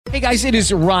Hey guys, it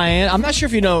is Ryan. I'm not sure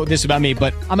if you know this about me,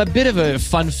 but I'm a bit of a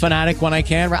fun fanatic when I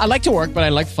can. I like to work, but I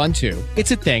like fun too.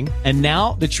 It's a thing. And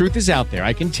now the truth is out there.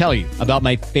 I can tell you about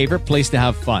my favorite place to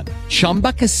have fun.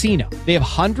 Chumba Casino. They have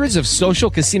hundreds of social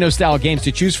casino style games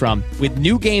to choose from with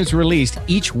new games released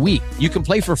each week. You can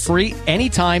play for free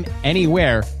anytime,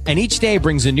 anywhere. And each day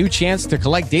brings a new chance to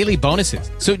collect daily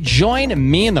bonuses. So join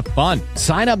me in the fun.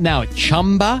 Sign up now at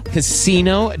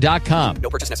ChumbaCasino.com. No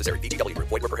purchase necessary. VGW.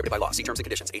 Void where prohibited by law. See terms and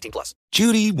conditions. 18+.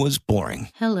 Judy was boring.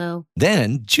 Hello.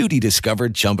 Then Judy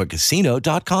discovered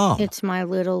ChumbaCasino.com. It's my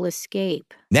little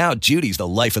escape. Now Judy's the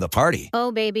life of the party.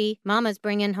 Oh, baby, mama's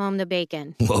bringing home the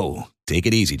bacon. Whoa, take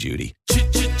it easy, Judy.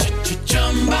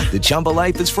 The Chumba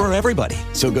life is for everybody.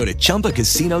 So go to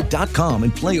ChumbaCasino.com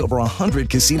and play over 100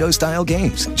 casino-style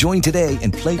games. Join today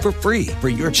and play for free for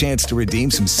your chance to redeem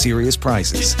some serious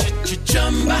prizes.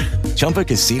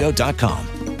 ChumbaCasino.com.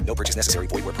 No purchase necessary.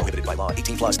 Void where prohibited by law.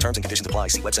 18+. Terms and conditions apply.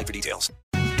 See website for details.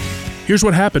 Here's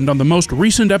what happened on the most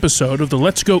recent episode of the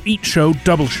Let's Go Eat Show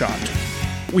Double Shot.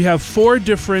 We have 4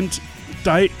 different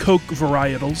Diet Coke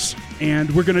varietals,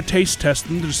 and we're going to taste test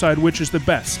them to decide which is the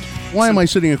best. Why am I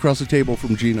sitting across the table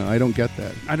from Gina? I don't get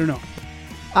that. I don't know.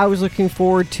 I was looking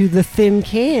forward to the thin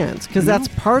cans, because that's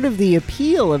part of the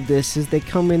appeal of this, is they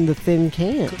come in the thin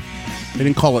can. They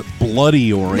didn't call it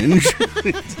bloody orange.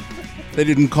 They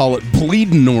didn't call it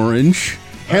bleeding orange,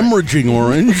 hemorrhaging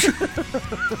orange.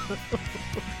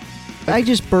 I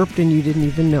just burped and you didn't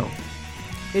even know.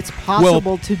 It's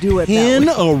possible to do it Pin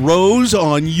that way. a rose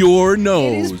on your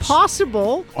nose. It is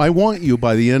possible. I want you,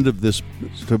 by the end of this,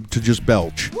 to just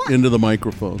belch into the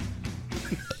microphone.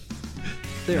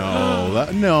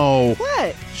 No.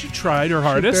 What? She tried her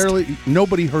hardest.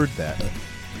 Nobody heard that.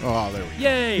 Oh, there we go.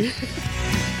 Yay!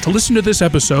 To listen to this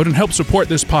episode and help support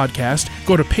this podcast,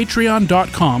 go to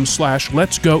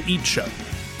patreon.com/letsgoeatshow.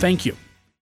 Thank you.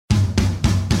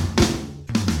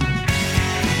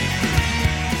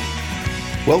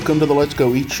 Welcome to the Let's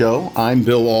Go Eat Show. I'm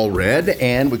Bill Allred,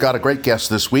 and we got a great guest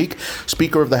this week,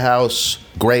 Speaker of the House,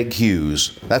 Greg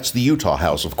Hughes. That's the Utah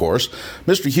House, of course.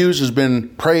 Mr. Hughes has been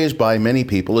praised by many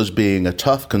people as being a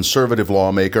tough conservative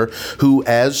lawmaker who,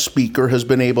 as Speaker, has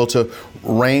been able to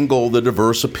wrangle the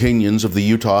diverse opinions of the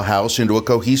Utah House into a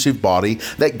cohesive body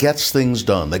that gets things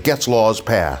done, that gets laws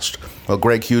passed. Well,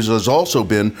 Greg Hughes has also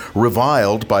been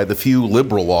reviled by the few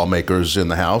liberal lawmakers in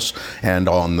the House and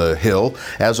on the Hill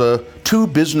as a too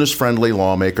business-friendly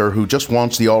lawmaker who just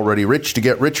wants the already rich to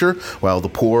get richer while the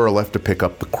poor are left to pick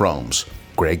up the crumbs.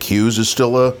 Greg Hughes is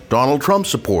still a Donald Trump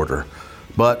supporter,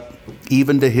 but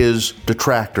even to his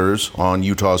detractors on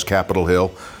Utah's Capitol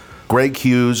Hill, Greg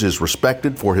Hughes is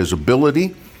respected for his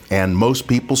ability, and most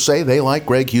people say they like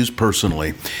Greg Hughes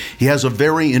personally. He has a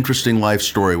very interesting life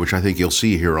story, which I think you'll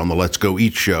see here on the Let's Go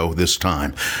Eat show this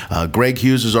time. Greg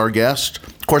Hughes is our guest.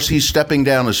 Of course, he's stepping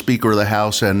down as Speaker of the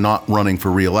House and not running for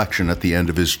re-election at the end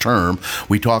of his term.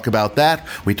 We talk about that.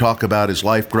 We talk about his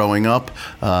life growing up.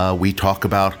 We talk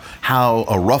about how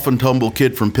a rough and tumble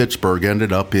kid from Pittsburgh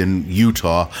ended up in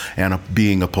Utah and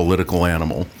being a political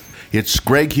animal. It's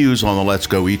Greg Hughes on the Let's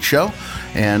Go Eat show,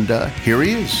 and here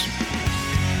he is.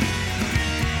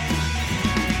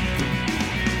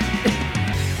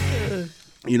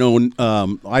 You know,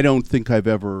 I don't think I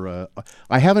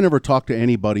haven't ever talked to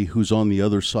anybody who's on the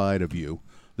other side of you,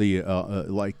 the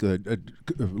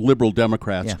liberal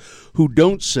Democrats, who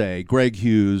don't say, Greg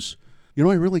Hughes, you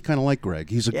know, I really kind of like Greg.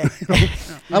 He's I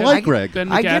like Greg.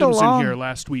 Ben I get McAdams along in here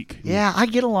last week. Yeah, I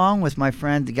get along with my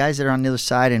friend, the guys that are on the other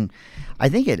side, and I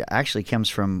think it actually comes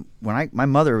from when my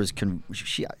mother was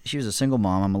she was a single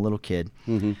mom. I'm a little kid.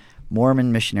 Mm-hmm.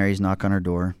 Mormon missionaries knock on her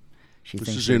door.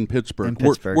 This is in Pittsburgh.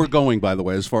 We're going, by the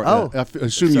way, as far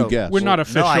as soon you guess. We're not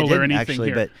official or anything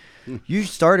actually, here. But you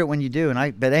start it when you do.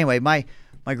 But anyway, my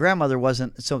grandmother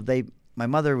wasn't. So my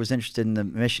mother was interested in the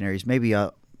missionaries, maybe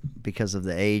because of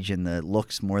the age and the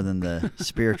looks more than the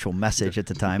spiritual message at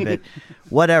the time. But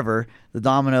whatever, the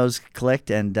dominoes clicked,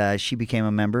 and she became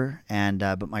a member. And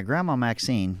but my grandma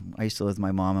Maxine, I used to live with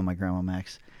my mom and my grandma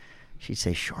Max. She'd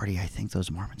say, "Shorty, I think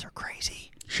those Mormons are crazy."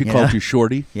 She called you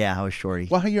Shorty? Yeah, I was Shorty.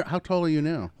 Well, how tall are you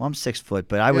now? Well, I'm 6 foot,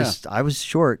 but I was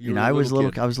short. You know, I was a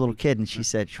little kid, and she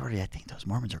said, "Shorty, I think those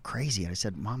Mormons are crazy." And I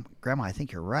said, "Mom, Grandma, I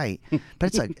think you're right,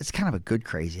 but it's kind of a good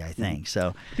crazy, I think."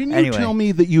 So didn't you tell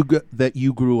me that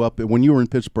you grew up when you were in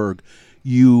Pittsburgh?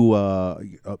 You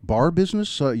bar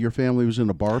business? Your family was in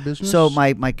a bar business? So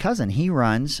my cousin, he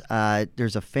runs.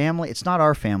 There's a family. It's not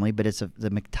our family, but it's the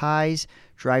McTie's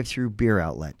drive-through beer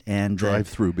outlet. And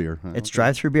drive-through beer. It's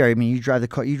drive-through beer. I mean, you drive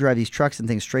these trucks and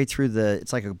things straight through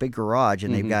it's like a big garage,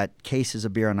 and they've got cases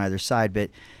of beer on either side. But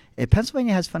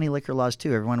Pennsylvania has funny liquor laws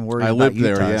too. Everyone worries I about lived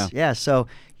there, Utah's. Yeah, so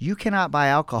you cannot buy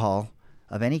alcohol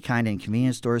of any kind in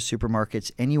convenience stores,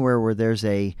 supermarkets, anywhere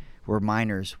where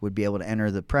minors would be able to enter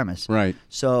the premise. Right.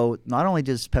 So not only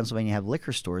does Pennsylvania have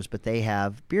liquor stores, but they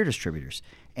have beer distributors.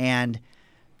 And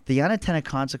the unintended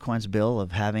consequence, Bill,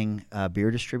 of having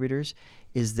beer distributors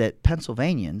is that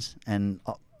Pennsylvanians, and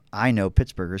I know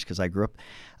Pittsburghers because I grew up,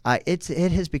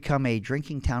 it has become a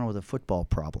drinking town with a football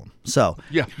problem. So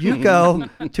you go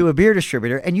to a beer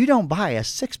distributor and you don't buy a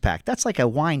six-pack. That's like a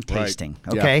wine tasting,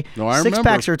 okay? No, I Six remember.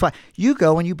 packs are you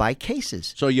go and you buy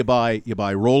cases. So you buy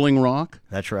Rolling Rock.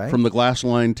 That's right. From the glass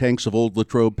line tanks of Old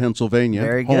Latrobe, Pennsylvania.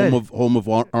 Very good. Home of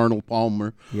Arnold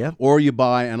Palmer. Yep. Or you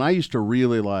buy, and I used to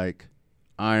really like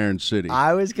Iron City.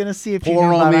 I was going to see if you Pour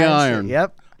knew on about the Iron iron. City.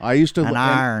 Yep. I used to. An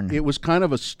iron. It was kind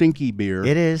of a stinky beer.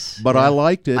 It is. But I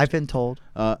liked it. I've been told.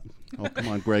 Oh, come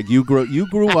on, Greg. You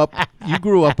grew up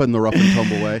in the rough and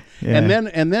tumble way. Yeah.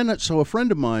 And then so a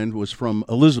friend of mine was from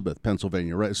Elizabeth,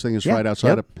 Pennsylvania. Right, this thing is right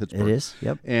outside of Pittsburgh. It is.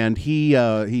 Yep. And he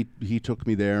took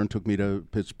me there and took me to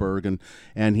Pittsburgh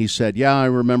and he said, "Yeah, I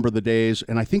remember the days."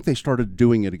 And I think they started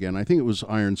doing it again. I think it was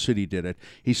Iron City did it.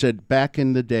 He said back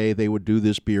in the day they would do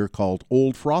this beer called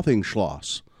Old Frothing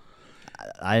Schloss.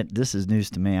 This is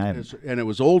news to me. And it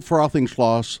was Old Frothing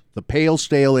Schloss, the pale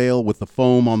stale ale with the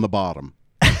foam on the bottom.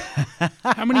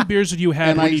 How many beers had you had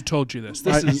And when I- he told you this?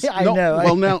 This is I know.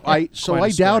 Well, now I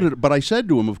Quite a doubted it, but I said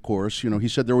to him, of course, he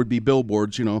said there would be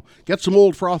billboards, get some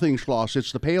Old Frothing Schloss.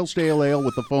 It's the pale stale ale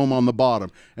with the foam on the bottom,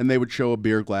 and they would show a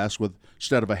beer glass with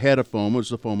instead of a head of foam, it was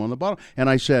the foam on the bottom. And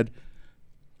I said,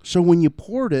 so when you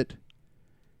poured it,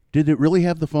 did it really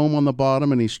have the foam on the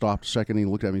bottom? And he stopped a second. And he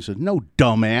looked at me and said, "No,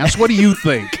 dumbass. What do you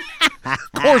think?"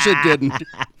 Of course it didn't.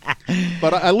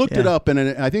 But I looked it up, and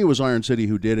I think it was Iron City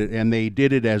who did it, and they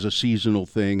did it as a seasonal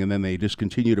thing, and then they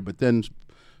discontinued it. But then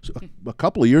a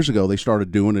couple of years ago, they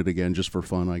started doing it again just for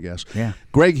fun, I guess. Yeah.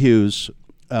 Greg Hughes,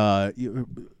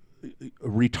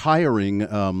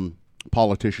 retiring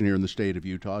politician here in the state of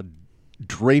Utah.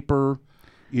 Draper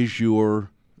is your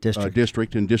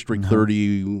district in District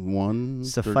 31.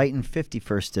 It's the fighting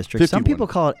 51st district. 51. Some people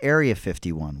call it Area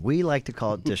 51. We like to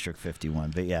call it District 51,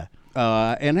 but yeah.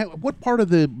 And what part of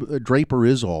the Draper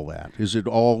is all that? Is it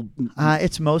all?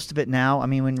 It's most of it now. I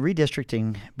mean,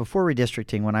 before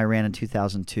redistricting, when I ran in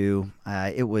 2002,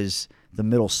 it was the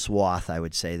middle swath, I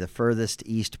would say. The furthest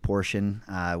east portion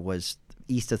was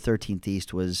east of 13th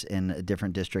East was in a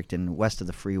different district, and west of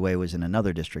the freeway was in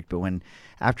another district. But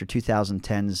after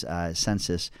 2010's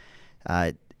census,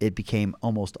 it became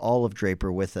almost all of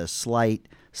Draper with a slight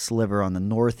sliver on the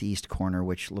northeast corner,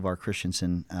 which LeVar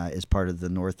Christensen is part of the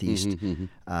northeast.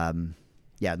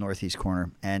 Northeast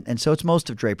corner, and so it's most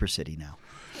of Draper City now.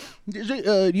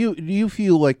 Do you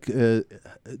feel like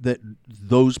that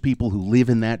those people who live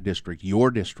in that district,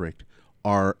 your district,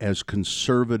 are as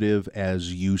conservative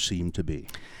as you seem to be?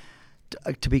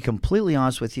 To be completely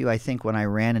honest with you, I think when I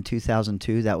ran in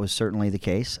 2002, that was certainly the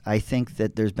case. I think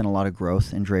that there's been a lot of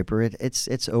growth in Draper. It's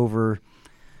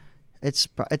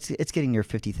getting near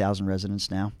 50,000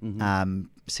 residents now.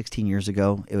 16 years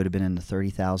ago, it would have been in the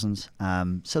 30,000s.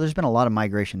 So there's been a lot of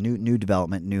migration, new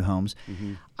development, new homes.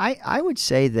 I would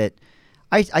say that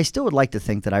I still would like to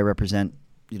think that I represent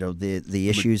the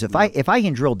issues. If I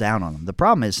can drill down on them. The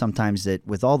problem is sometimes that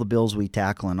with all the bills we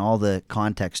tackle and all the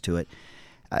context to it,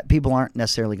 people aren't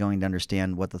necessarily going to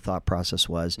understand what the thought process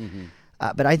was.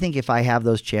 But I think if I have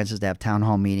those chances to have town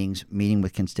hall meetings, meeting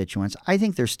with constituents, I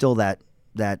think there's still that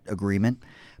agreement.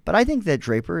 But I think that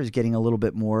Draper is getting a little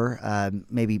bit more,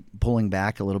 maybe pulling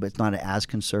back a little bit. It's not as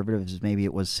conservative as maybe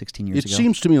it was 16 years ago. It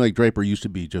seems to me like Draper used to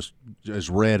be just as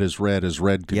red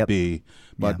could be,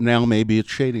 but now maybe it's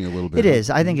shading a little bit. It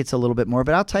is. I think it's a little bit more.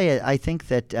 But I'll tell you, I think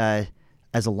that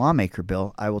as a lawmaker,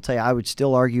 Bill, I will tell you, I would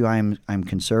still argue I'm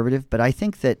conservative. But I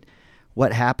think that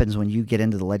what happens when you get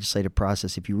into the legislative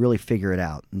process, if you really figure it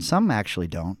out, and some actually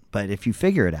don't, but if you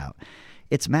figure it out,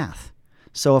 it's math.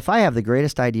 So if I have the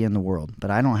greatest idea in the world,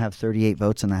 but I don't have 38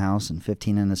 votes in the House and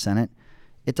 15 in the Senate,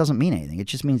 it doesn't mean anything. It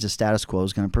just means the status quo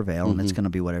is going to prevail, and it's going to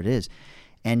be what it is.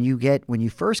 And when you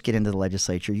first get into the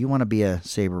legislature, you want to be a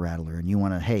saber rattler, and you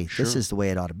want to, hey, this is the way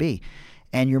it ought to be.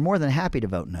 And you're more than happy to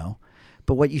vote no.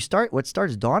 But what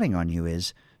starts dawning on you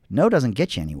is no doesn't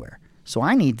get you anywhere. So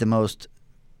I need the most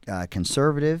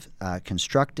conservative,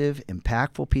 constructive,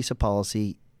 impactful piece of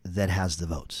policy that has the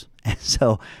votes. And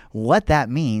so what that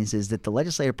means is that the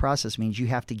legislative process means you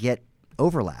have to get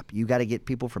overlap. You got to get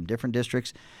people from different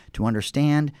districts to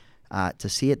understand, to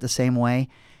see it the same way.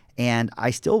 And I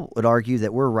still would argue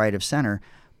that we're right of center,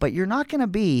 but you're not going to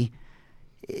be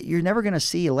you're never going to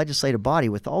see a legislative body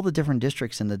with all the different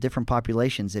districts and the different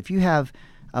populations. If you have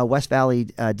a West Valley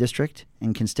district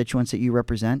and constituents that you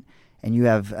represent, and you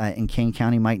have in Kane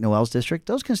County Mike Noel's district,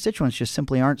 those constituents just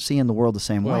simply aren't seeing the world the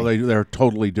same way. Well, they're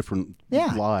totally different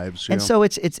lives. And so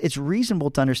it's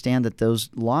reasonable to understand that those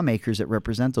lawmakers that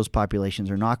represent those populations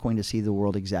are not going to see the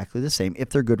world exactly the same if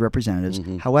they're good representatives.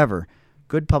 However,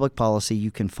 good public policy,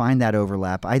 you can find that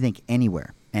overlap, I think,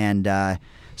 anywhere. And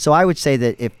so I would say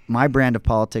that if my brand of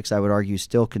politics, I would argue, is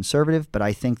still conservative, but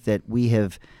I think that we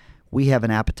have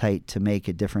an appetite to make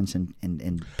a difference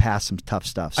and pass some tough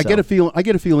stuff. So. I get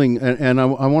a feeling, and I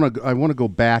want to go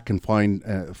back and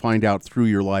find out through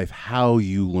your life how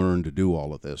you learned to do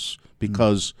all of this,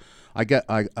 because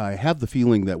I have the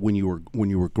feeling that when you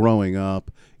were growing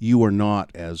up, you were not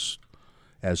as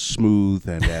smooth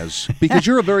and as because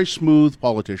you're a very smooth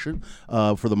politician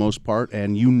for the most part,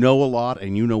 and you know a lot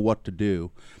and you know what to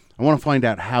do. I want to find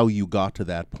out how you got to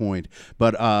that point,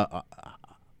 but.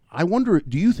 I wonder,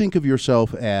 do you think of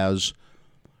yourself as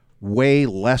way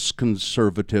less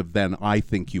conservative than I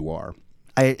think you are?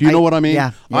 Do you know what I mean?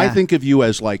 Yeah. I think of you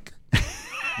as like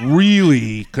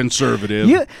really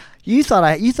conservative. You thought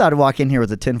I'd walk in here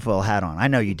with a tinfoil hat on. I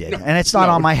know you did, and it's not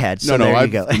on my head. So there you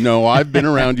go. No, I've been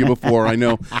around you before. I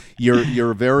know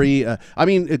you're very. I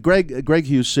mean, Greg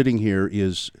Hughes sitting here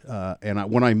is,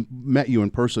 and when I met you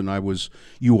in person,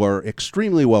 you are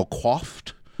extremely well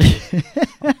coiffed.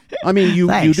 I mean,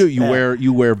 you do.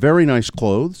 You wear very nice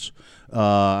clothes.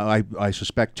 I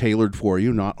suspect tailored for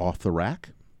you, not off the rack.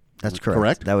 That's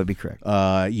correct. That would be correct.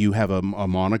 You have a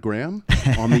monogram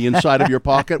on the inside of your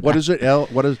pocket. What is it?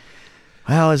 What is?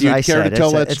 Well, as do you I care said, to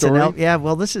tell that story? Yeah.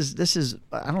 Well, this is.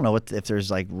 I don't know if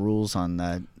there's like rules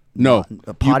on. No,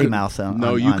 potty mouth.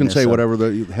 You can say whatever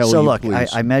the hell so you look, please.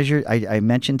 I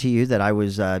mentioned to you that I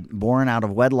was born out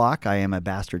of wedlock. I am a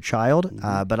bastard child,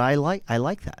 but I like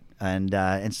that,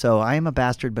 and so I am a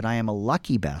bastard, but I am a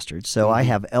lucky bastard. So I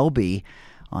have LB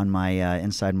on my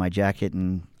inside my jacket,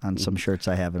 and on some shirts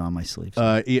I have it on my sleeves.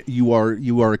 You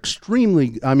are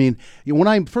extremely. I mean, when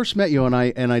I first met you, and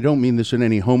I don't mean this in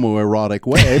any homoerotic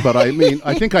way, but I mean,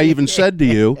 I think I even said to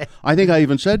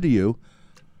you.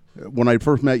 When I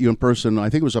first met you in person, I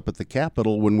think it was up at the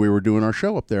Capitol when we were doing our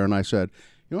show up there, and I said,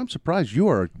 I'm surprised you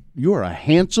are a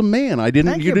handsome man.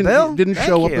 Thank you, Bill. Didn't Thank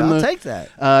show up you. in the. I'll take that.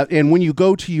 And when you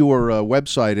go to your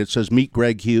website, it says Meet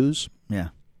Greg Hughes. Yeah.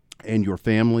 And your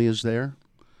family is there.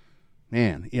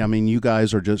 Man, I mean, you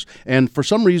guys are just, and for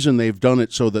some reason they've done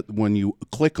it so that when you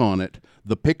click on it,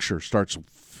 the picture starts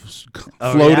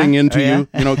floating into you.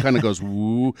 You know, it kind of goes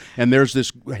woo. And there's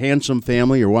this handsome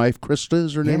family. Your wife, Krista,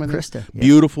 is her name? Krista. Yes.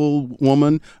 Beautiful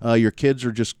woman. Your kids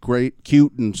are just great,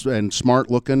 cute and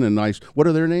smart looking and nice. What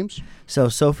are their names? So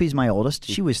Sophie's my oldest.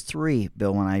 She was 3,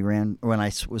 Bill, when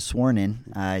I was sworn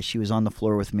in. She was on the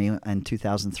floor with me in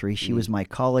 2003. She was my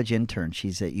college intern.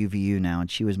 She's at UVU now, and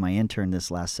she was my intern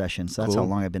this last session. So that's how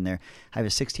long I've been there. I have a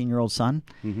 16-year-old son.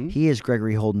 He is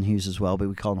Gregory Holden Hughes as well, but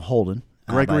we call him Holden.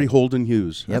 Gregory Holden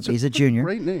Hughes. Yep, he's a junior.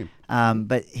 Great name.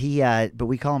 But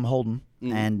we call him Holden.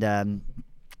 And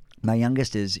my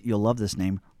youngest is, you'll love this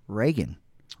name, Reagan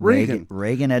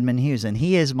Edmund Hughes, and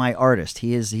he is my artist.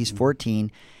 He's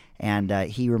 14, and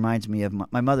he reminds me of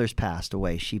my mother's passed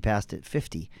away. She passed at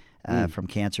 50 from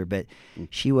cancer, but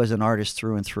she was an artist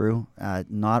through and through.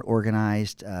 Not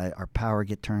organized. Our power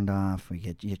get turned off. We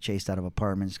get chased out of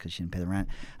apartments because she didn't pay the rent.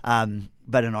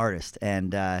 But an artist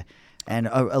and a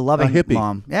loving hippie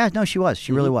mom. Yeah, no, she was.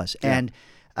 She really was. Yeah. And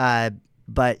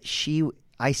but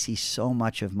I see so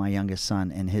much of my youngest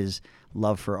son and his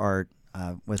love for art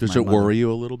with Does my it mother. worry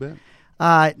you a little bit?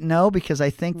 No, because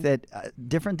I think that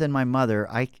different than my mother,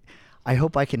 I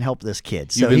hope I can help this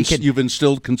kid. So you've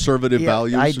instilled conservative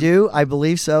values? I do. I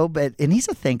believe so. And he's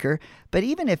a thinker. But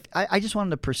even if I just want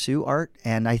him to pursue art,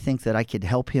 and I think that I could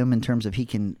help him in terms of he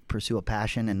can pursue a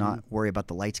passion and not worry about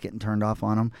the lights getting turned off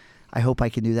on him. I hope I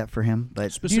can do that for him.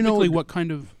 But specifically, what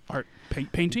kind of art?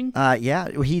 Painting? Yeah.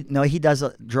 He does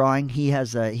drawing.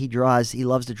 He draws. He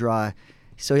loves to draw.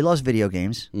 So he loves video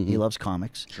games. He loves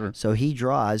comics. Sure. So he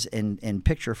draws in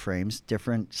picture frames,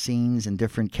 different scenes and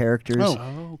different characters.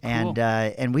 Oh, cool.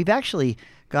 And we've actually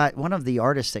got one of the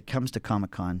artists that comes to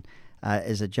Comic-Con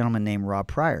is a gentleman named Rob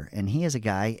Pryor, and he is a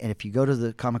guy. And if you go to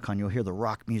the Comic-Con, you'll hear the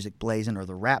rock music blazing or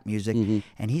the rap music.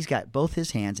 And he's got both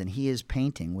his hands, and he is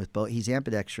painting with both. He's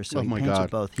ambidextrous, so he paints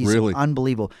with both. He's really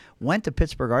unbelievable. Went to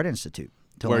Pittsburgh Art Institute.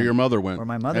 Where your mother went. Where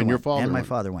my mother and went. Your father and my went.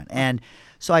 father went. And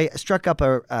so I struck up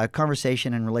a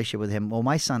conversation and relationship with him. Well,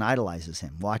 my son idolizes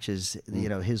him, watches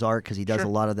his art because he does a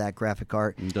lot of that graphic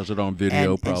art. He does it on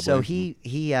video, probably. And so he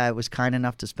was kind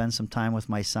enough to spend some time with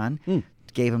my son.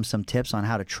 gave him some tips on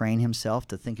how to train himself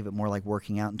to think of it more like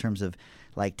working out in terms of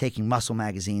like taking muscle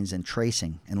magazines and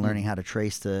tracing and learning how to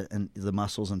trace the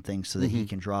muscles and things so that he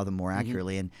can draw them more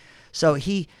accurately. And so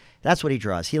that's what he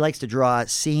draws. He likes to draw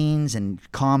scenes and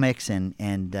comics,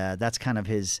 and that's kind of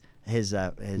his.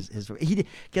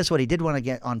 Guess what? He did want to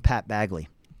get on Pat Bagley.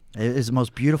 It is the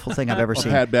most beautiful thing I've ever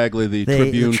seen. Pat Bagley, the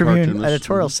Tribune cartoonist.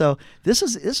 Editorial. So this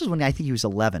is when I think he was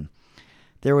 11.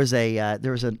 There was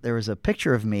a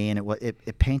picture of me, and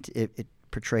it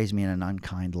portrays me in an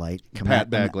unkind light. Pat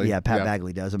Bagley. Yeah, Pat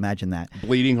Bagley does. Imagine that.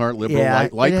 Bleeding heart liberal,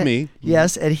 like me.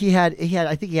 Yes, and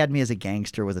I think he had me as a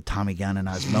gangster with a Tommy gun, and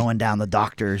I was mowing down the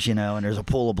doctors, and there's a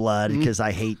pool of blood because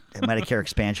I hate Medicare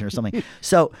expansion or something.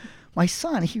 So my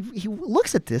son, he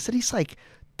looks at this and he's like,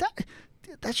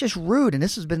 that's just rude. And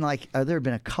this has been like, there have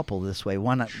been a couple this way.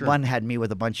 One had me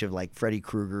with a bunch of like Freddy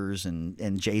Kruegers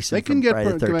and Jason. They can get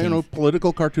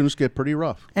political cartoonists get pretty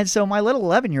rough. And so my little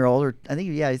 11-year-old, or I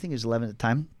think he was 11 at the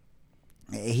time.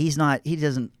 He's not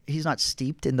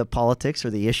steeped in the politics or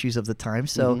the issues of the time.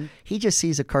 So he just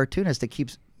sees a cartoonist that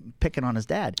keeps picking on his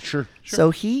dad. Sure. So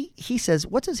he says,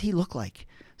 what does he look like?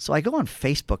 So I go on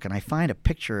Facebook and I find a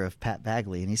picture of Pat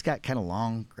Bagley, and he's got kind of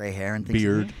long gray hair and things.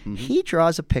 Beard. He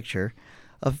draws a picture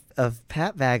of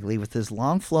Pat Bagley with his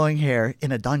long flowing hair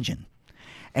in a dungeon.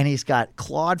 And he's got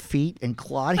clawed feet and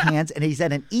clawed hands, and he's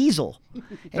at an easel.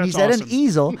 And he's at an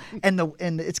easel, and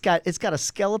it's got a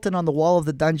skeleton on the wall of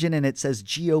the dungeon, and it says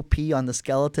GOP on the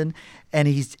skeleton, and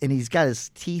he's got his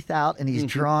teeth out, and he's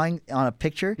drawing on a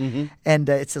picture, and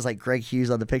it says like Greg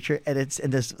Hughes on the picture, and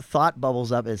this thought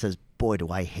bubbles up, and it says, "Boy, do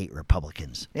I hate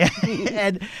Republicans."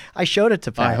 And I showed it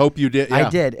to Pat. I hope you did. Yeah. I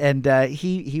did, and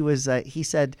he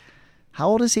said, how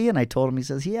old is he? And I told him, he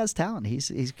says, he has talent. He's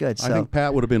good. So. I think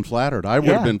Pat would have been flattered. I would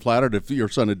have been flattered if your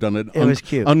son had done it was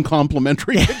cute.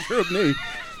 Uncomplimentary picture of me.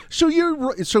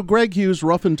 So Greg Hughes,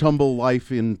 rough and tumble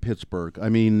life in Pittsburgh. I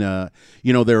mean,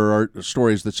 there are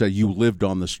stories that say you lived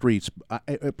on the streets.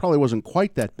 It probably wasn't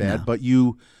quite that bad, but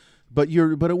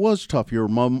it was tough. You're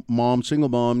a single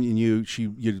mom, and you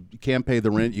can't pay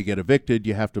the rent. You get evicted.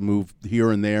 You have to move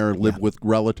here and there, live with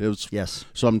relatives. Yes.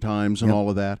 Sometimes, and all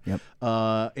of that. Yep.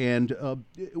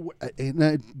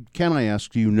 Can I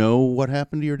ask? Do you know what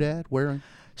happened to your dad? Where?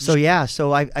 So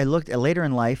I looked later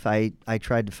in life. I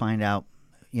tried to find out,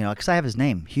 because I have his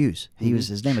name, Hughes.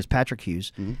 His name is Patrick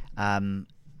Hughes. And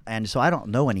so I don't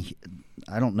know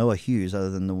a Hughes other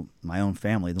than my own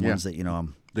family, the ones that you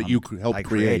helped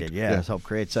create. Helped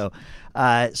create. So,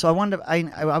 I wanted to.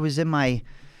 I was in my,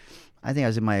 I think I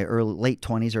was in my late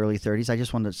 20s, early 30s. I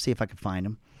just wanted to see if I could find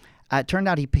him. It turned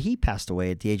out he passed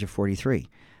away at the age of 43,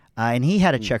 and he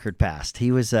had a checkered past.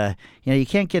 He was, you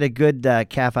can't get a good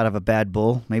calf out of a bad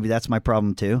bull. Maybe that's my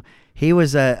problem too. He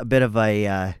was a bit of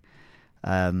a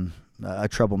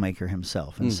troublemaker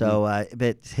himself, and so,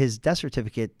 but his death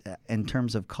certificate, in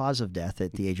terms of cause of death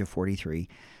at the age of 43,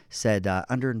 said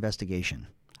under investigation.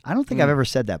 I don't think I've ever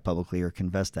said that publicly or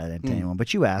confessed that to anyone,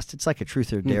 but you asked. It's like a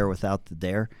truth or dare without the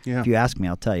dare. Yeah. If you ask me,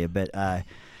 I'll tell you. But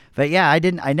yeah,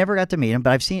 I never got to meet him,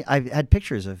 but I've had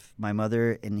pictures of my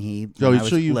mother and he. When I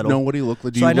was you little. know what he looked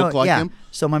like? Do you look like him?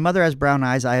 So my mother has brown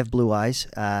eyes. I have blue eyes.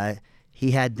 He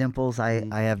had dimples. I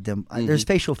have dimples. There's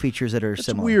facial features that are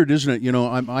similar. It's weird, isn't it?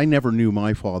 I never knew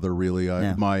my father really.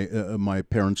 My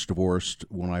parents divorced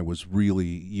when I was really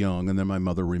young, and then my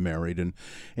mother remarried,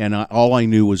 and all I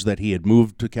knew was that he had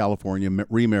moved to California,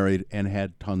 remarried, and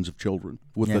had tons of children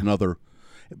with another.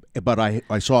 But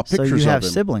I saw pictures of him. So you have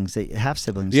siblings, half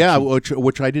siblings. Yeah,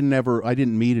 which I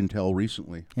didn't meet until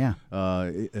recently. Yeah.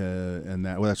 And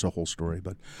that's a whole story.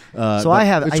 But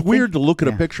it's weird to look at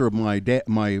a picture of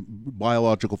my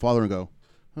biological father and go,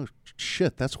 oh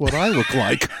shit, that's what I look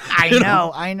like. I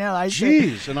know.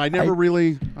 Jeez, and I never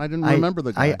I didn't remember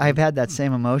the guy. I've had that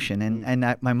same emotion,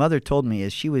 and my mother told me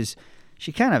as she was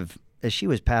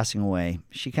passing away,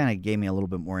 she kind of gave me a little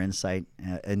bit more insight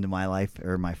into my life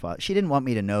or my father. She didn't want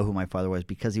me to know who my father was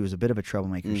because he was a bit of a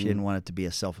troublemaker. She didn't want it to be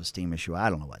a self-esteem issue. I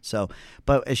don't know what. So,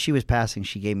 but as she was passing,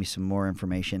 she gave me some more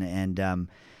information, and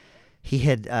he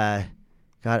had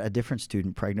got a different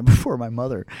student pregnant before my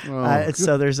mother.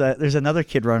 So there's another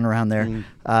kid running around there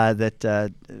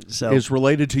that is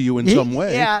related to you in some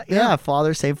way. Yeah,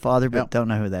 father, same father, but don't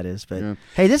know who that is. But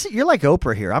hey, you're like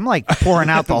Oprah here. I'm like pouring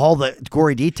out the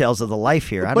gory details of the life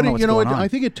here. I don't know what's going on. I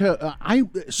think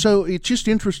so it's just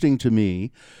interesting to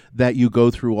me that you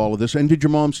go through all of this. And did your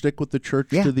mom stick with the church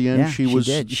to the end? Yeah, she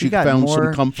did. She found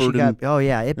some comfort.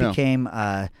 It became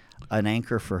an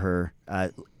anchor for her.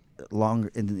 Longer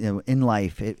in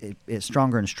life, it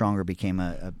stronger and stronger became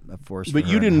a force. But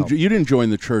you didn't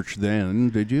join the church then,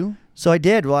 did you? So I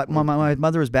did. Well, my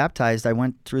mother was baptized. I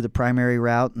went through the primary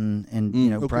route and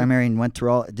primary and went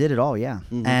through did it all, yeah.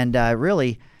 Mm-hmm. And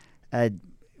really,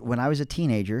 when I was a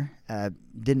teenager,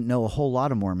 didn't know a whole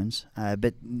lot of Mormons,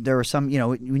 but there were some,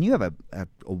 when you have a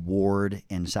ward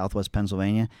in Southwest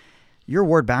Pennsylvania, your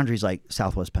ward boundary is like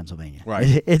Southwest Pennsylvania.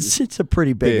 Right. It's a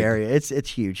pretty big area. It's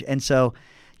huge. And so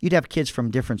you'd have kids from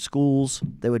different schools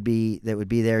that would be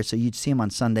there. So you'd see them on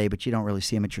Sunday, but you don't really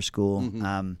see them at your school.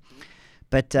 Mm-hmm.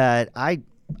 But I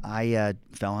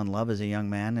fell in love as a young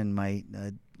man in my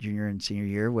junior and senior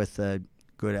year with a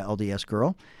good LDS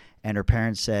girl, and her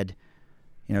parents said,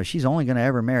 she's only going to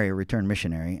ever marry a returned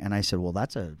missionary. And I said, well,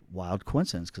 that's a wild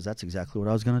coincidence because that's exactly what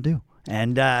I was going to do.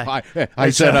 And I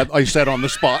said on the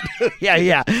spot.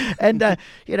 yeah. And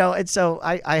and so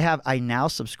I now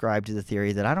subscribe to the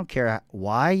theory that I don't care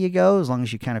why you go as long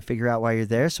as you kind of figure out why you're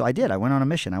there. So I did. I went on a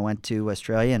mission. I went to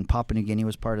Australia, and Papua New Guinea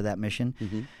was part of that mission.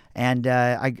 Mm-hmm. And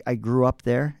I grew up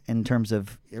there in terms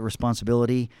of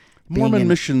responsibility. Mormon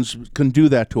missions can do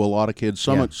that to a lot of kids.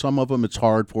 Some of them it's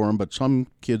hard for them, but some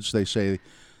kids they say,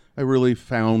 I really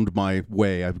found my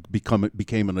way. I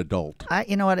became an adult.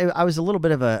 You know what? I was a little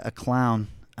bit of a clown,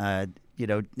 in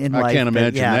life. I can't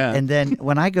imagine that. And then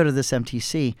when I go to this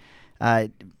MTC,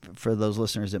 for those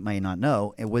listeners that may not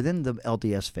know, within the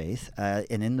LDS faith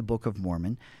and in the Book of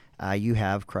Mormon, you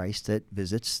have Christ that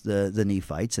visits the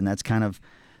Nephites, and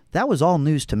that was all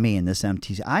news to me in this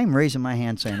MTC. I'm raising my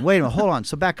hand saying, wait a minute, hold on.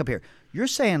 So back up here. You're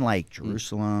saying like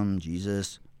Jerusalem,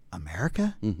 Jesus,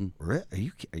 America? Mm-hmm. Are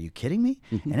you kidding me?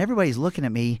 Mm-hmm. And everybody's looking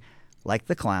at me like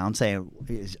the clown saying,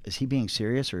 is he being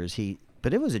serious or is he?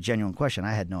 But it was a genuine question.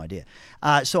 I had no idea.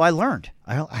 So I learned.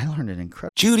 I learned an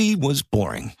incredible. Judy was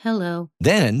boring. Hello.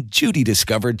 Then Judy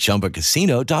discovered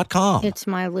ChumbaCasino.com. It's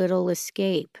my little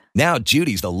escape. Now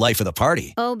Judy's the life of the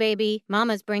party. Oh, baby,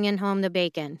 mama's bringing home the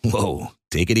bacon. Whoa,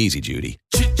 take it easy, Judy.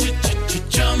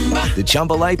 The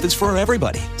Chumba life is for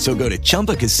everybody. So go to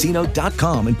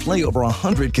ChumbaCasino.com and play over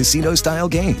 100 casino-style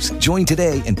games. Join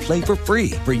today and play for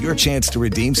free for your chance to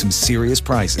redeem some serious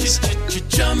prizes.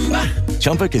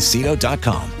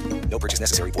 ChumbaCasino.com. No purchase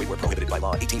necessary. Void where prohibited by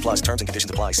law. 18 plus terms and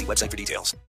conditions apply. See website for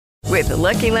details. With the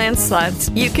Lucky Land Slots,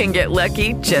 you can get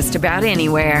lucky just about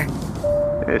anywhere.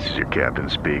 This is your captain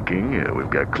speaking. We've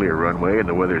got clear runway and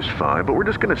the weather's fine, but we're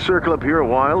just going to circle up here a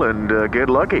while and get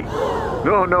lucky.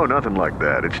 No, nothing like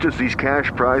that. It's just these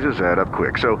cash prizes add up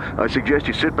quick. So I suggest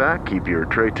you sit back, keep your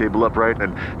tray table upright,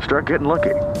 and start getting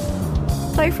lucky.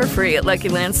 Play for free at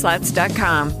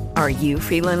LuckyLandSlots.com. Are you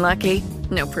feeling lucky?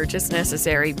 No purchase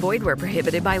necessary. Void where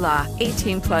prohibited by law.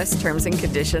 18 plus terms and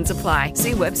conditions apply.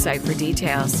 See website for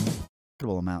details.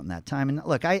 Amount in that time. And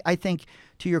look, I think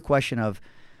to your question of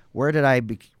where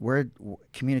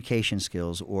communication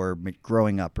skills or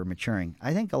growing up or maturing,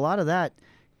 I think a lot of that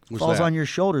falls on your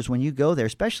shoulders when you go there,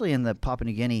 especially in the Papua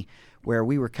New Guinea, where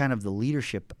we were kind of the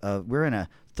leadership of. We're in a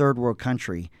third world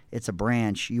country. It's a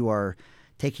branch. You are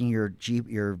taking your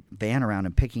van around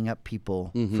and picking up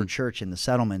people for church in the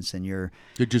settlements, and you're.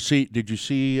 Did you see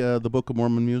the Book of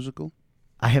Mormon musical?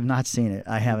 I have not seen it.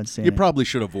 I haven't seen it. You probably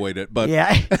should avoid it, but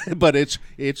but it's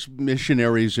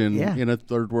missionaries in a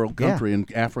third world country in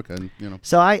Africa, and.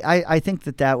 So I think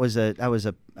that was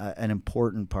an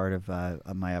important part of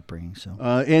my upbringing. So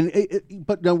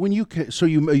but now when you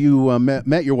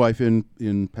met your wife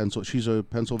in Pennsylvania, she's a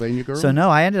Pennsylvania girl. So no,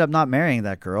 I ended up not marrying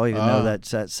that girl, even though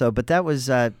that's so. But that was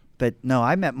but no,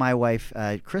 I met my wife.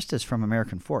 Krista's from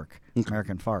American Fork,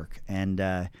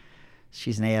 and.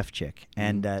 She's an AF chick,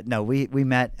 and no, we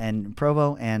met in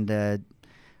Provo and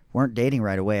weren't dating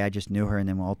right away. I just knew her, and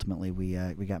then ultimately we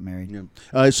got married. Yeah.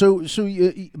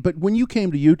 But when you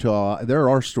came to Utah, there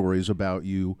are stories about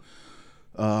you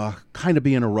kind of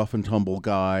being a rough and tumble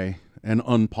guy and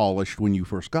unpolished when you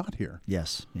first got here.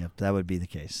 Yes, that would be the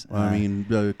case. I mean,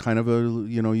 kind of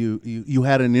you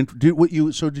had an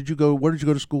did you go? Where did you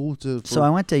go to school? So I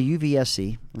went to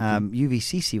UVSC,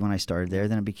 UVCC when I started there.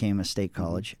 Then it became a state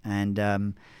college, and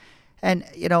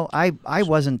I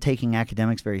wasn't taking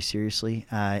academics very seriously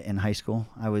in high school.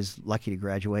 I was lucky to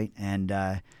graduate, and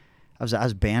I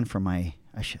was banned from my.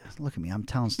 Look at me. I'm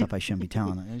telling stuff I shouldn't be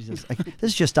telling. This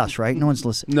is just us, right? No one's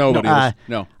listening. Nobody is.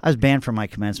 No. I was banned from my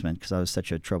commencement because I was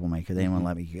such a troublemaker. They didn't want to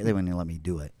let me. They wouldn't let me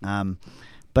do it.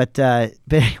 But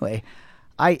anyway,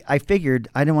 I figured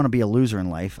I didn't want to be a loser in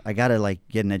life. I got to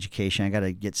get an education. I got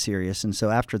to get serious. And so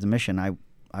after the mission,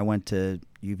 I went to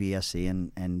UVSC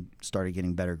and started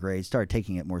getting better grades. Started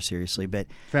taking it more seriously. But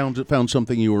found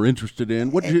something you were interested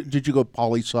in. What did you go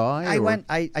poli-sci?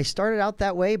 I started out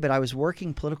that way, but I was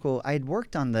working political. I had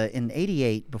worked on in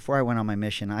 '88 before I went on my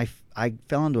mission. I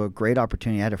fell into a great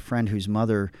opportunity. I had a friend whose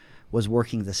mother was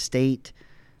working the state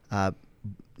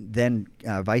then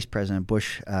Vice President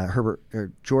Bush,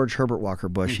 George Herbert Walker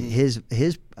Bush, his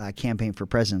campaign for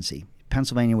presidency.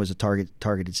 Pennsylvania was a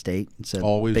targeted state. It's a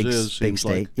Always big seems state.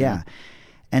 like, yeah.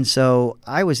 And so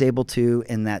I was able to,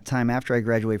 in that time after I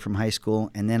graduated from high school,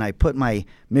 and then I put my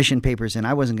mission papers in.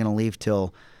 I wasn't going to leave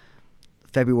till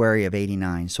February of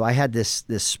 '89. So I had this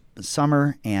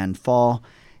summer and fall,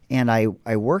 and I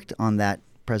worked on that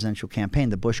presidential campaign,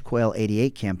 the Bush Quayle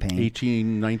 88 campaign.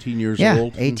 18, 19 years yeah,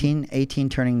 old. 18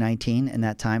 turning 19 in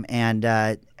that time. And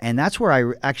that's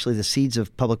where actually the seeds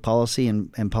of public policy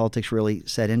and politics really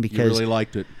set in, because You really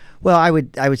liked it. well, I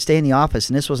would stay in the office,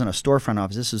 and this wasn't a storefront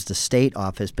office. This was the state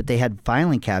office, but they had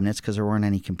filing cabinets, because there weren't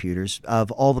any computers, of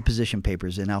all the position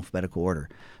papers in alphabetical order.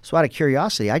 So out of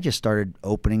curiosity, I just started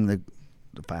opening the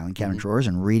filing cabinet drawers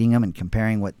and reading them and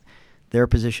comparing what their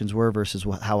positions were versus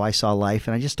how I saw life.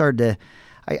 And I just started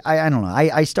to, I don't know,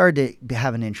 I started to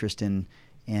have an interest in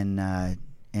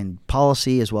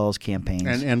policy as well as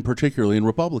campaigns. And particularly in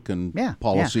Republican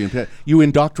policy. Yeah. And you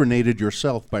indoctrinated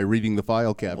yourself by reading the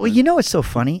file cabinet. Well, you know what's so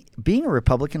funny? Being a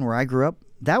Republican where I grew up,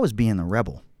 that was being the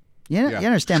rebel. You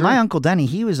understand? Sure. My Uncle Denny,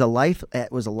 he was a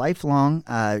lifelong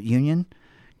union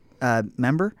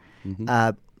member.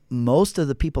 Most of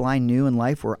the people I knew in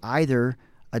life were either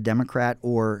a Democrat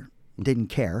or didn't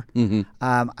care.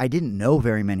 I didn't know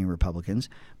very many Republicans,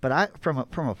 but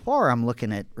from afar, I'm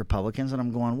looking at Republicans and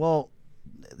I'm going, well,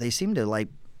 they seem to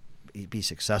be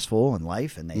successful in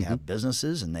life, and they have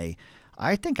businesses, and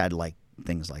I think I'd like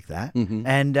things like that.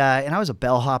 And I was a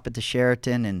bellhop at the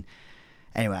Sheraton, and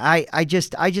anyway, I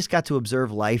just got to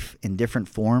observe life in different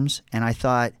forms, and I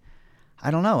thought, I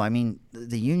don't know. I mean,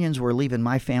 the unions were leaving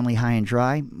my family high and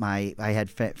dry. I had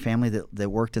family that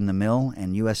worked in the mill,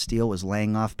 and U.S. Steel was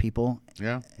laying off people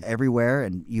everywhere.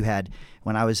 And you had,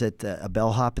 when I was at a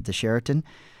bellhop at the Sheraton,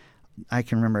 I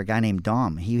can remember a guy named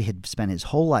Dom. He had spent his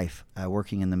whole life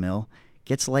working in the mill,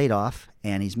 gets laid off,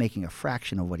 and he's making a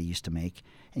fraction of what he used to make.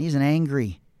 And he's an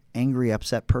angry,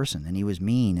 upset person, and he was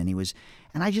mean,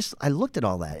 and I looked at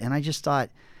all that, and I just thought,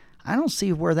 I don't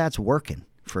see where that's working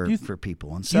for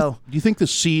people. And so, do you think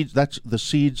that's the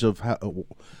seeds of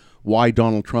why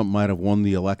Donald Trump might have won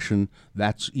the election?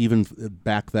 That's even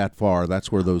back that far.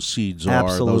 That's where those seeds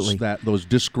absolutely. are. Those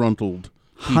disgruntled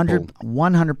people.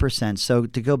 100%. So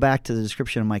to go back to the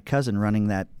description of my cousin running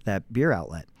that beer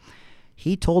outlet,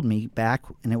 he told me back,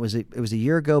 and it was a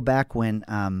year ago, back when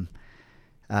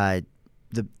the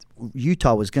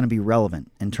Utah was going to be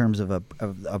relevant in terms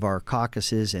of our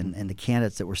caucuses and the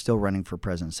candidates that were still running for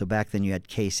president. So back then you had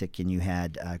Kasich, and you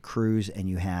had Cruz, and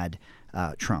you had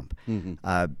Trump.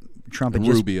 Trump had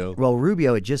Rubio.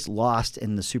 Rubio had just lost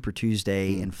in the Super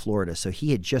Tuesday in Florida, so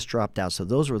he had just dropped out. So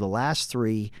those were the last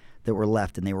three that were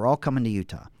left, and they were all coming to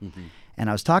Utah. And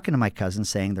I was talking to my cousin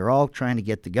saying they're all trying to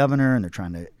get the governor, and they're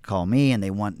trying to call me, and they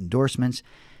want endorsements.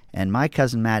 And my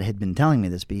cousin Matt had been telling me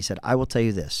this, but he said, I will tell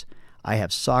you this. I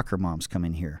have soccer moms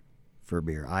coming here for a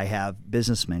beer. I have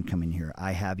businessmen coming here.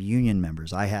 I have union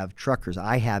members. I have truckers.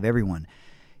 I have everyone.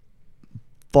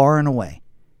 Far and away,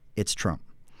 it's Trump.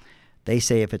 They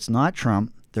say if it's not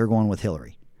Trump, they're going with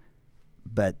Hillary.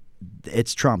 But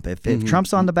it's Trump. If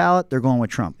Trump's on the ballot, they're going with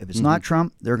Trump. If it's not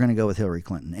Trump, they're going to go with Hillary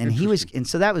Clinton. And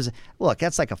so that was, look,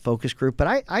 that's like a focus group,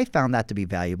 but I found that to be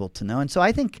valuable to know. And so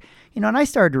I think, and I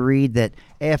started to read that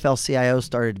AFL-CIO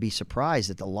started to be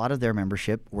surprised that a lot of their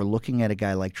membership were looking at a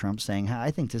guy like Trump saying, I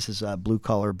think this is a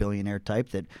blue-collar billionaire type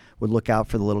that would look out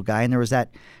for the little guy. And there was that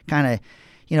kind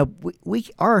of,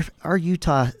 our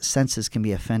Utah senses can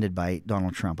be offended by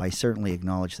Donald Trump. I certainly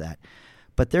acknowledge that.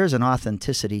 But there's an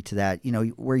authenticity to that,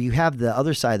 where you have the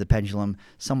other side of the pendulum,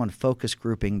 someone focus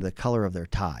grouping the color of their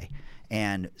tie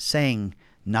and saying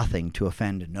nothing to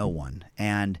offend no one,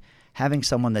 and having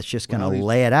someone that's just going to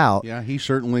lay it out. Yeah, he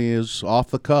certainly is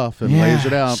off the cuff and lays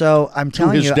it out. So I'm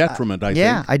telling you, to his detriment, I think.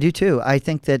 Yeah, I do too. I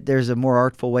think that there's a more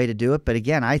artful way to do it. But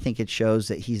again, I think it shows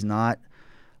that he's not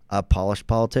a polished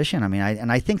politician. I mean,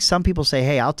 I think some people say,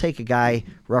 hey, I'll take a guy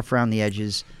rough around the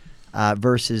edges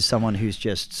versus someone who's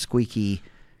just squeaky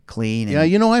clean. And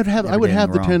I would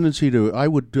have the tendency to. I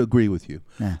would agree with you.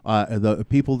 Yeah. The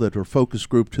people that are focus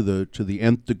group to the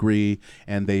nth degree,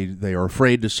 and they are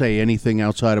afraid to say anything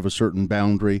outside of a certain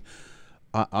boundary.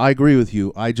 I agree with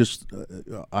you. I think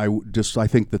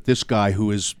that this guy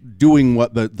who is doing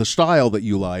what the style that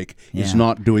you like is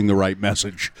not doing the right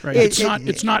message. Right.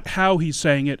 It's not how he's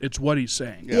saying it; it's what he's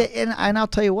saying. Yeah. And I'll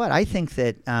tell you what. I think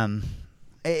that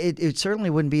it certainly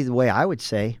wouldn't be the way I would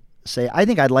say. I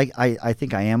think I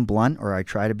think I am blunt, or I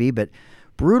try to be, but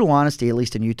brutal honesty, at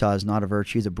least in Utah, is not a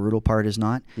virtue. The brutal part is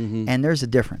not, and there's a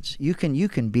difference. You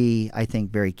can be, I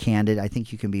think, very candid. I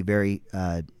think you can be very,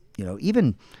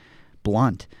 even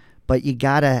blunt, but you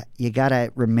gotta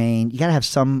remain. You gotta have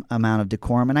some amount of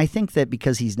decorum. And I think that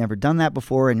because he's never done that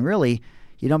before, and really,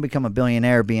 you don't become a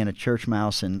billionaire being a church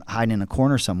mouse and hiding in a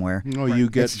corner somewhere. No, you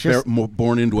get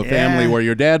born into a family where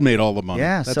your dad made all the money.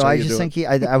 Yeah, That's so I just think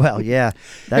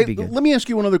that'd be good. Let me ask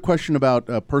you one other question about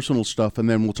personal stuff, and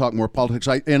then we'll talk more politics.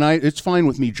 It's fine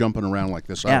with me jumping around like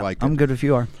this. Yeah, I like it. I'm good if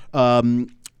you are.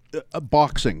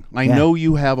 Boxing. I know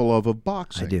you have a love of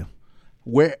boxing. I do.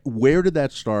 Where did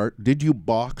that start? Did you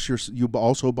box? You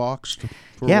also boxed?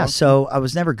 For a while? So I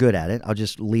was never good at it. I'll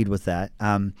just lead with that.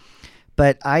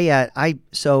 But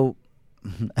so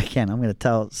again, I'm going to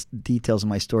tell details of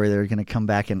my story that are going to come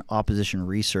back in opposition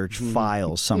research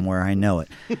files somewhere. I know it.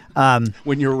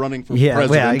 When you're running for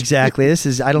president. Yeah, exactly.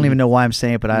 I don't even know why I'm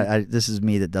saying it, but this is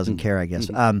me that doesn't care, I guess.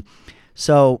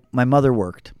 So my mother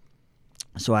worked.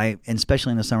 So and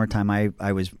especially in the summertime,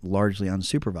 I was largely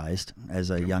unsupervised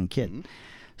as a young kid.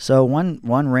 So one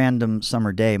random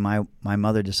summer day, my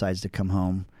mother decides to come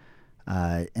home,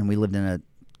 and we lived in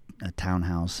a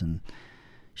townhouse, and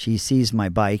she sees my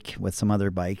bike with some other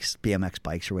bikes, BMX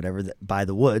bikes or whatever, by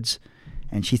the woods,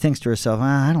 and she thinks to herself,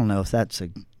 I don't know if that's a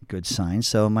good sign.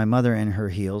 So my mother in her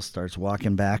heels starts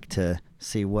walking back to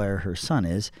see where her son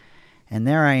is. And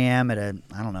there I am at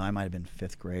I don't know, I might have been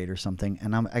 5th grade or something,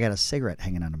 and I got a cigarette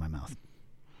hanging out of my mouth.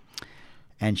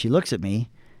 And she looks at me,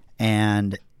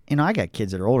 and, I got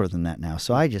kids that are older than that now.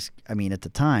 So at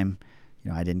the time,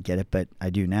 I didn't get it, but I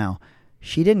do now.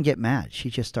 She didn't get mad. She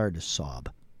just started to sob.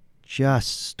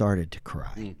 Just started to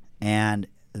cry. And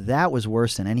that was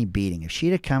worse than any beating. If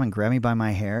she'd have come and grabbed me by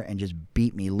my hair and just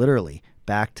beat me literally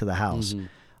back to the house,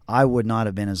 I would not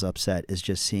have been as upset as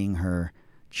just seeing her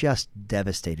just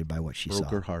devastated by what she saw.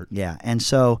 Broke her heart. Yeah. And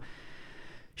so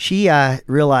she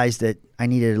realized that I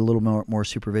needed a little more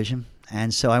supervision.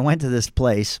 And so I went to this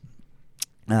place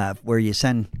where you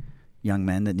send young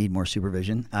men that need more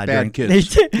supervision. Bad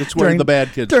kids. That's where the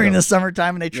bad kids during go. the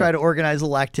summertime, and they try to organize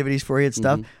little activities for you and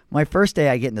stuff. My first day,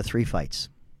 I get into 3 fights.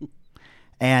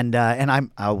 And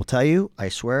I will tell you, I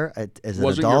swear, as an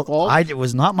Wasn't adult, your fault? it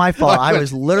was not my fault. I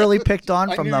was literally picked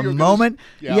on from the moment.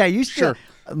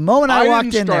 The moment I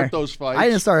walked in there, those fights. I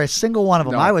didn't start a single one of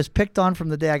them. No. I was picked on from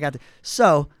the day I got there.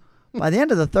 So by the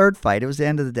end of the 3rd fight, it was the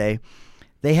end of the day,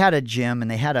 they had a gym and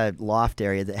they had a loft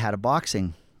area that had a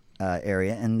boxing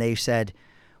area, and they said,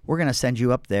 we're going to send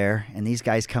you up there, and these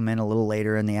guys come in a little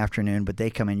later in the afternoon, but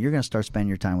they come in, you're going to start spending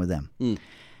your time with them.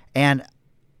 And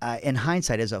in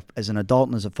hindsight, as an adult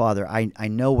and as a father, I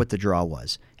know what the draw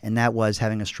was, and that was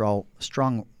having a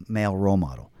strong male role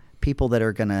model. People that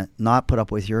are going to not put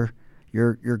up with your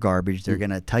garbage. They're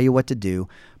going to tell you what to do.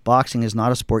 Boxing is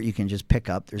not a sport you can just pick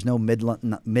up. There's no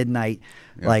midnight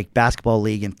like basketball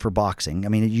league for boxing. I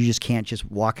mean, you just can't just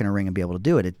walk in a ring and be able to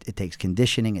do it. It takes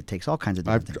conditioning. It takes all kinds of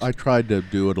different things. I tried to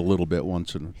do it a little bit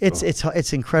once.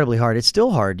 It's incredibly hard. It's still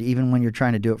hard, even when you're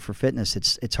trying to do it for fitness.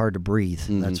 It's hard to breathe.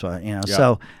 That's why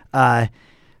So,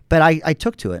 but I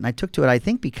took to it, and I took to it. I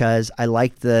think because I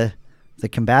liked the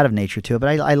combative nature to it, but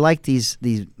I like these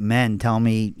men telling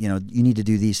me, you need to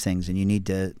do these things, and you need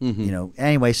to,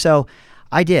 Anyway, so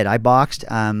I did. I boxed.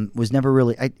 Was never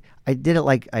really. I did it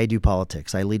like I do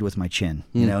politics. I lead with my chin.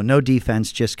 No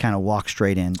defense, just kind of walk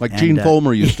straight in. Like Gene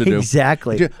Fulmer used to do.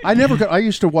 Exactly. I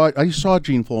used to watch. I saw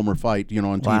Gene Fulmer fight,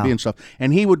 on TV and stuff,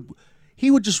 and he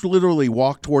would just literally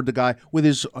walk toward the guy with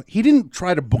his. He didn't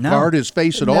try to guard his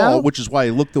face at all, which is why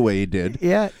he looked the way he did.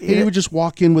 Yeah, he would just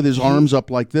walk in with his arms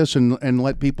up like this and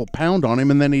let people pound on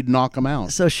him, and then he'd knock him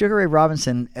out. So Sugar Ray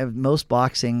Robinson, most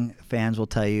boxing fans will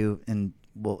tell you,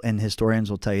 and historians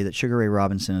will tell you that Sugar Ray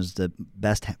Robinson is the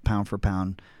best pound for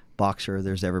pound boxer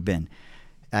there's ever been.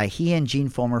 He and Gene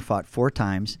Fulmer fought 4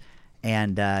 times,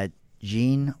 and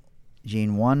Gene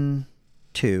won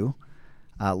 2,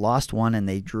 lost 1, and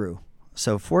they drew.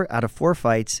 So 4 out of 4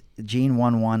 fights, Gene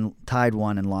won 1, tied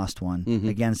 1, and lost 1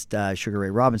 against Sugar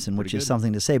Ray Robinson, which is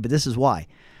something to say. But this is why.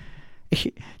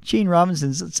 Gene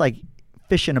Robinson's, it's like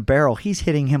fish in a barrel. He's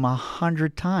hitting him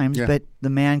 100 times, but the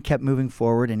man kept moving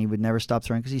forward, and he would never stop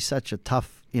throwing because he's such a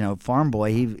tough, farm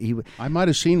boy. I might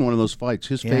have seen one of those fights.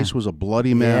 His face was a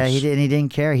bloody mess. Yeah, he didn't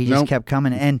care. He just kept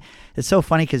coming. And it's so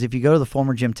funny because if you go to the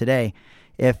Fulmer gym today,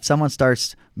 if someone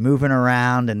starts moving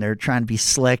around and they're trying to be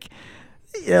slick,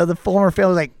 the Fulmer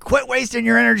family's like, quit wasting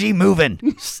your energy moving.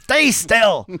 Stay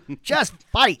still. Just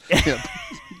fight.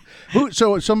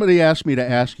 So somebody asked me to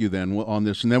ask you then on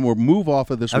this, and then we'll move off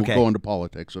of this and we'll go into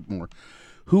politics a bit more.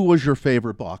 Who was your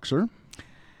favorite boxer?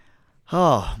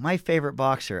 Oh, my favorite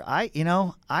boxer. I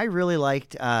really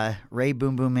liked Ray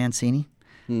Boom Boom Mancini.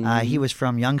 He was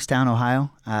from Youngstown,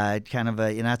 Ohio, kind of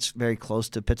that's very close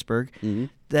to Pittsburgh.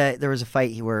 There was a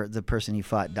fight where the person he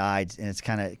fought died, and it's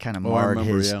kind of marred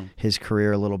his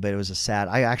career a little bit. It was a sad.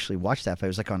 I actually watched that fight. It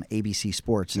was like on ABC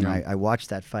Sports, and I watched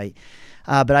that fight.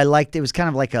 But I liked it. Was kind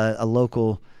of like a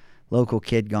local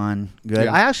kid gone good.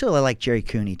 Yeah. I actually like Jerry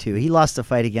Cooney too. He lost the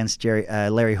fight against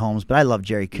Larry Holmes, but I love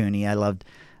Jerry Cooney. I loved.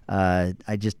 I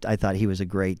thought he was a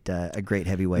great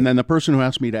heavyweight. And then the person who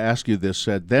asked me to ask you this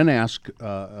said, then ask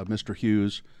Mr.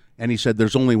 Hughes, and he said,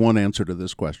 there's only one answer to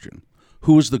this question.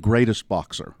 Who is the greatest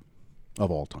boxer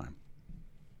of all time?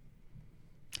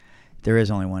 There is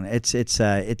only one. It's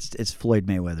Floyd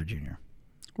Mayweather Jr.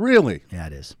 Really? Yeah,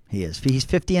 it is. He is. He's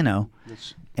 50-0,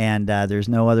 and there's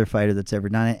no other fighter that's ever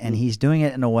done it. And he's doing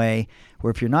it in a way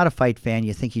where if you're not a fight fan,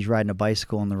 you think he's riding a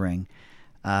bicycle in the ring,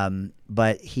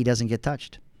 but he doesn't get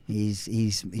touched.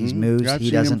 He's moves. I've he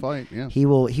seen doesn't. him fight. Yeah. He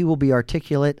will be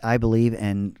articulate, I believe,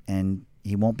 and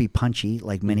he won't be punchy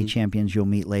like many champions you'll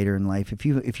meet later in life.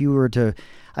 If you were to,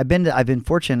 I've been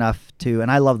fortunate enough to,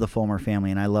 and I love the Fulmer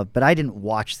family, but I didn't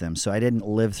watch them, so I didn't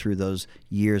live through those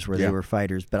years where they were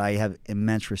fighters. But I have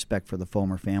immense respect for the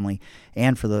Fulmer family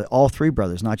and for all three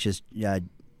brothers, not just Gene,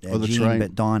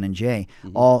 but Don and Jay.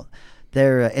 All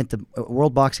they're at the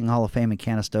World Boxing Hall of Fame in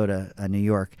Canastota, New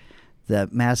York. The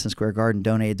Madison Square Garden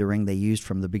donated the ring they used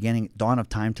from the beginning, dawn of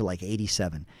time, to like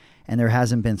 87. And there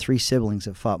hasn't been three siblings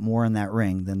that fought more in that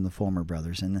ring than the Fulmer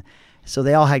brothers. And so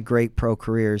they all had great pro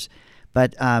careers.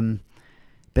 But when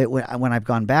I've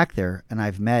gone back there and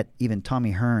I've met even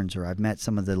Tommy Hearns, or I've met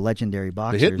some of the legendary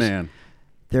boxers. The Hitman.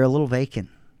 They're a little vacant.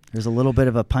 There's a little bit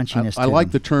of a punchiness to I like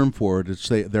them. the term for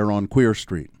it. They're on Queer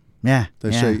Street. Yeah.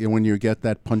 They say when you get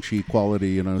that punchy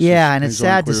quality, Yeah, and it's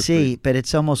sad to see, but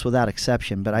it's almost without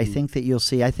exception. But I think that you'll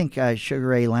see. I think Sugar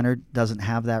Ray Leonard doesn't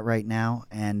have that right now,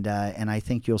 and I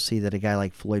think you'll see that a guy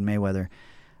like Floyd Mayweather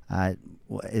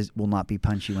will not be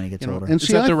punchy when he gets older. Is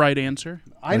that the right answer?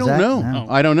 I don't know. No.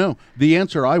 I don't know. The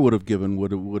answer I would have given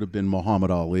would have been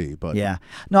Muhammad Ali, but yeah,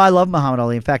 no, I love Muhammad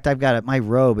Ali. In fact, I've got it. My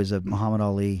robe is a Muhammad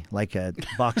Ali, like a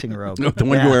boxing robe. The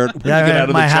one you wear when you get out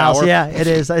of my the house. shower. Yeah, it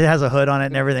is. It has a hood on it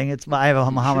and everything. I have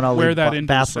a Muhammad Ali wear that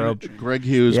bathrobe. Greg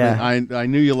Hughes, man, I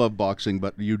knew you love boxing,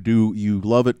 but you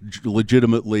love it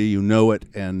legitimately. You know it,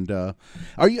 and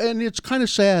and it's kind of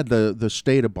sad the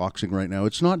state of boxing right now.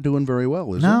 It's not doing very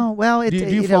well, is it? No, well, do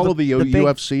you follow the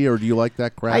UFC, or do you like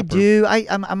that crap? I do.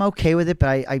 I'm okay with it, but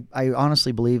I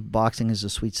honestly believe boxing is a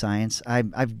sweet science. I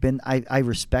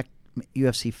respect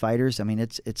UFC fighters. I mean,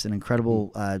 it's an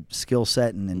incredible skill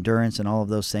set and endurance and all of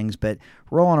those things. But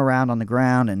rolling around on the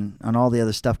ground and on all the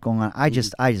other stuff going on, I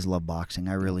just love boxing.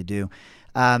 I really do.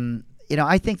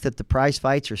 I think that the prize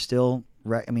fights are still.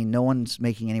 I mean, no one's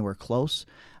making anywhere close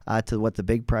to what the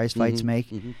big prize fights make.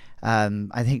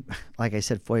 I think, like I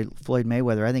said, Floyd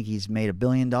Mayweather, I think he's made $1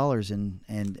 billion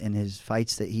in his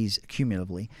fights that he's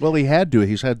cumulatively. Well, he had to.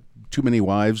 He's had too many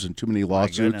wives and too many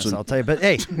lawsuits. My goodness, I'll tell you. But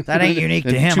hey, that ain't unique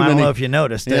to him. I don't know if you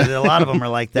noticed. A lot of them are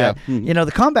like that. Yeah.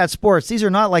 The combat sports, these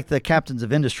are not like the captains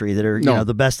of industry that are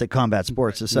the best at combat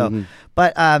sports. So,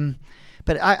 but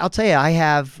I'll tell you,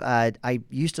 I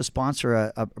used to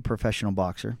sponsor a professional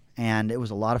boxer, and it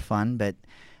was a lot of fun, but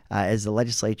as the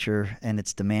legislature and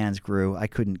its demands grew, I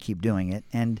couldn't keep doing it.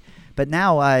 But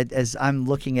now, as I'm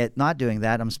looking at not doing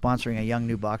that, I'm sponsoring a young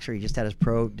new boxer. He just had his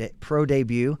pro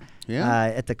debut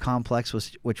at the complex,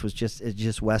 which was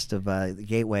just west of the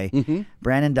Gateway.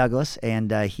 Brandon Douglas,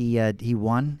 and he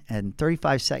won. And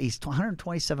 35 seconds. He's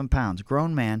 127 pounds,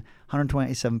 grown man,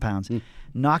 127 pounds.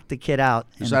 Knocked the kid out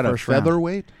in the first round. Is that a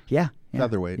featherweight? Yeah.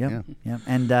 Featherweight, yeah.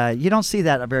 And you don't see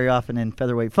that very often in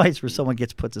featherweight fights where someone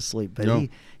gets put to sleep. But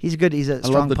he's good. He's a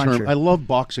strong puncher. I love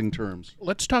boxing terms.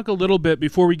 Let's talk a little bit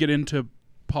before we get into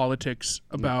politics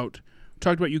about.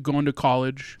 Talked about you going to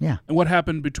college. Yeah. And what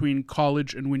happened between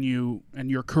college and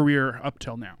your career up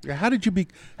till now. How did you be?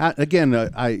 Again,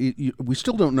 we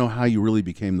still don't know how you really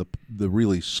became the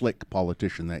really slick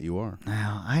politician that you are.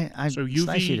 Well, it's nice of you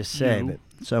to say, but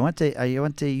so I went to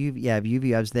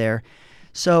UV. I was there.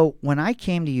 So when I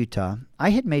came to Utah, I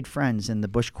had made friends in the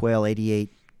Bush Quayle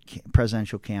 '88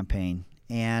 presidential campaign,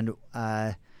 and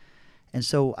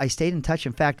so I stayed in touch.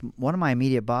 In fact, one of my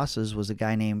immediate bosses was a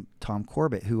guy named Tom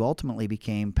Corbett, who ultimately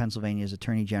became Pennsylvania's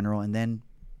Attorney General and then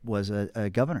was a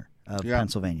governor of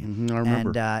Pennsylvania. I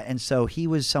remember. And so he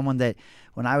was someone that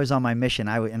when I was on my mission,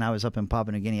 I was up in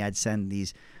Papua New Guinea, I'd send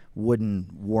these wooden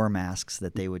war masks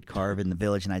that they would carve in the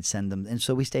village, and I'd send them. And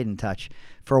so we stayed in touch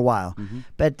for a while.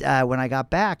 But when I got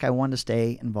back, I wanted to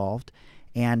stay involved,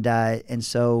 and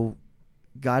so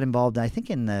got involved, I think,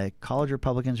 in the college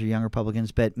Republicans or young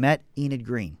Republicans, but met Enid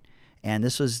Green. And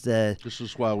this was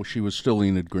while she was still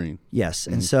Enid Green. Yes.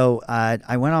 And so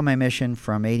I went on my mission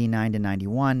from 89 to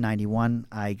 91. 91,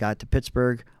 I got to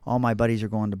Pittsburgh. All my buddies are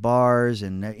going to bars.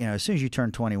 And, as soon as you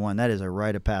turn 21, that is a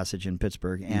rite of passage in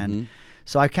Pittsburgh. And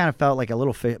so I kind of felt like a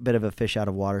little bit of a fish out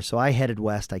of water. So I headed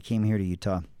west. I came here to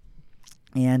Utah.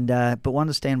 And but wanted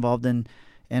to stay involved in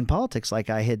politics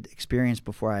like I had experienced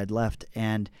before I had left.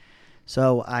 And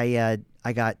so I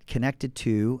got connected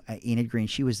to Enid Green.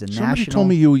 She was the Somebody told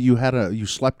me you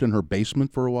slept in her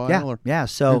basement for a while. Yeah.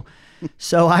 So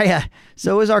it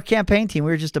was our campaign team.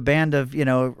 We were just a band of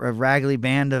a raggedy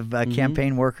band of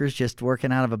campaign workers just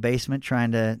working out of a basement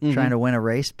trying to win a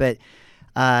race. But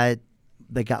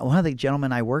one of the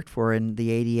gentlemen I worked for in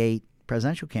the '88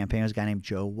 presidential campaign was a guy named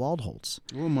Joe Waldholtz.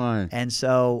 Oh my! And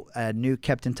so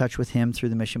kept in touch with him through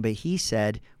the mission. But he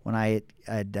said when I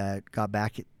had got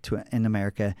back in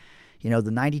America, the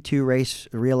 '92 race,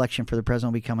 the re-election for the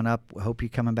president will be coming up. I hope you're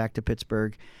coming back to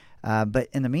Pittsburgh. But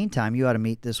in the meantime, you ought to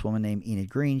meet this woman named Enid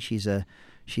Green. She's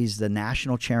the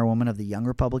national chairwoman of the Young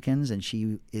Republicans, and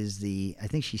she is I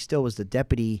think she still was the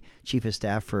deputy chief of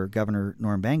staff for Governor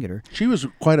Norm Bangerter. She was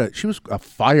a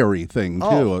fiery thing too.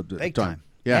 Oh, big time.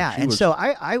 Yeah, and so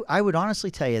I would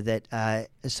honestly tell you that.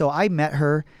 So I met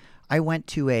her. I went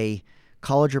to a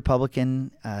college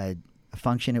Republican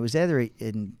function. It was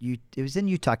in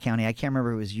Utah County. I can't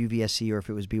remember if it was UVSC or if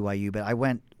it was BYU, but I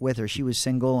went with her. She was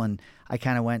single, and I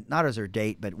kind of went not as her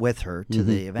date, but with her to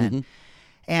the event.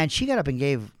 And she got up and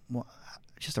gave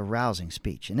just a rousing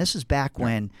speech. And this is back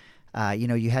when.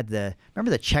 You had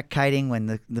remember the check kiting when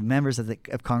the members of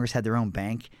Congress had their own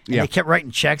bank and they kept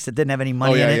writing checks that didn't have any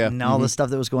money in it and all the stuff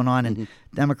that was going on. And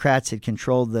Democrats had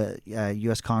controlled the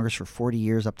U.S. Congress for 40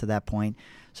 years up to that point.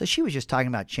 So she was just talking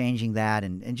about changing that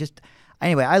and just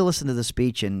anyway. I listened to the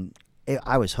speech and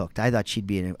I was hooked. I thought she'd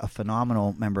be a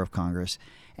phenomenal member of Congress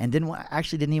and didn't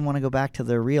even want to go back to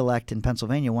the re-elect in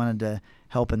Pennsylvania. Wanted to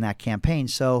help in that campaign.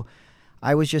 So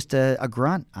I was just a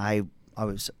grunt. I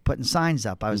was putting signs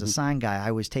up. I was a sign guy. I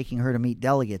was taking her to meet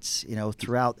delegates,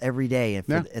 throughout every day,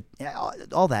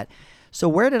 all that. So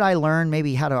where did I learn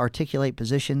maybe how to articulate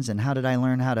positions, and how did I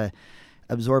learn how to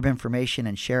absorb information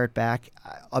and share it back?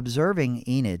 Observing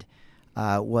Enid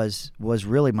was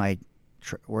really my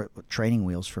training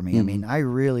wheels for me. I mean, I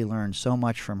really learned so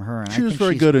much from her. And she was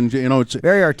very good, and it's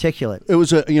very articulate. It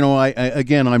was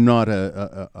I'm not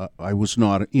I was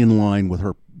not in line with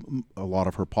her. A lot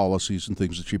of her policies and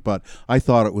things but I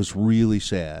thought it was really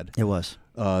sad. It was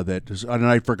and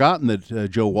I'd forgotten that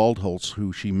Joe Waldholtz,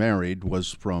 who she married,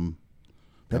 was from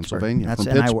Pennsylvania, from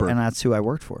Pittsburgh, and that's who I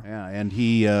worked for. Yeah, and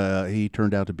he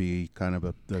turned out to be kind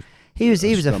of he was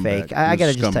a fake. I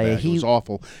got to just tell you, he was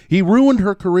awful. He ruined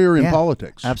her career in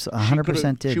politics. Absolutely,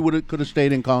 100% did. She could have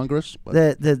stayed in Congress.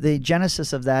 But. The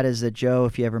genesis of that is that Joe,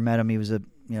 if you ever met him, he was a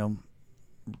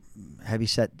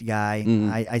heavyset guy.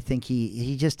 I think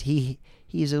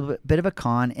he's a bit of a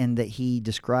con in that he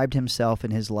described himself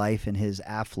and his life and his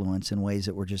affluence in ways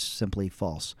that were just simply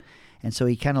false. And so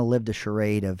he kind of lived a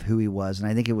charade of who he was. And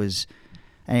I think it was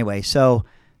anyway. So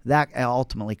that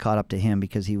ultimately caught up to him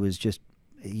because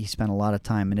he spent a lot of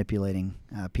time manipulating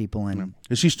people. And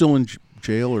is he still in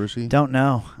jail or is he? Don't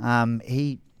know.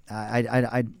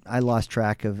 I lost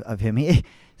track of him.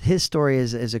 His story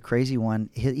is a crazy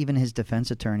one. Even his defense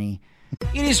attorney.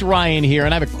 It is Ryan here,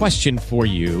 and I have a question for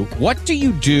you. What do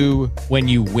you do when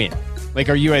you win? Like,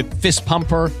 are you a fist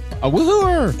pumper, a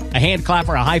woohooer, a hand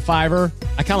clapper, a high fiver?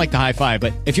 I kind of like the high five,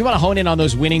 but if you want to hone in on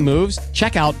those winning moves,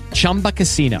 check out Chumba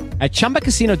Casino. At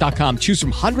ChumbaCasino.com, choose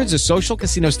from hundreds of social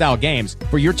casino-style games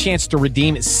for your chance to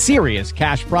redeem serious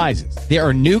cash prizes. There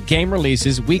are new game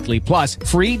releases weekly, plus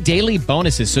free daily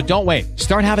bonuses. So don't wait.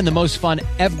 Start having the most fun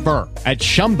ever at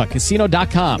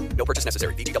ChumbaCasino.com. No purchase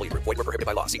necessary. VGW. Void were prohibited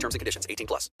by law. See terms and conditions.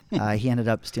 18+. He ended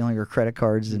up stealing her credit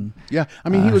cards and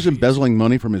he was embezzling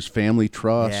money from his family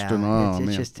trust. Yeah, and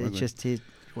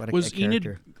what a was character.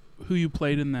 Enid who you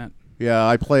played in that? Yeah,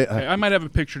 I play. I might have a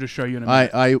picture to show you in a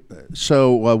minute.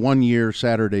 So 1 year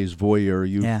Saturday's Voyeur.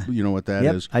 You know what that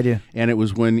is? I do. And it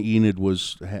was when Enid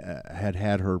had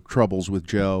her troubles with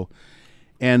Joe,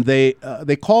 and they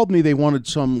called me. They wanted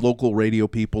some local radio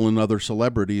people and other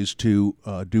celebrities to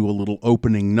do a little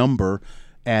opening number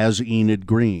as Enid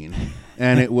Green,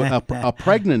 and it was a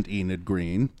pregnant Enid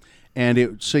Green. And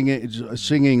it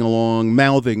singing along,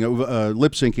 mouthing,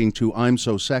 lip syncing to "I'm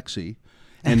So Sexy,"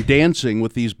 and dancing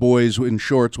with these boys in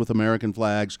shorts with American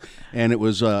flags. And it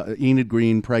was Enid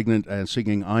Green pregnant and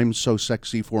singing "I'm so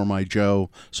sexy for my Joe,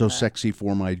 so sexy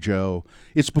for my Joe."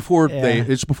 It's before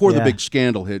the big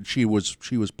scandal hit. She was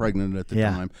pregnant at the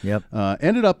time. Yep.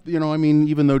 Ended up,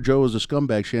 even though Joe was a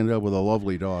scumbag, she ended up with a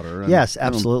lovely daughter. Yes,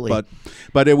 absolutely.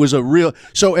 But it was a real.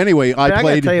 So anyway, I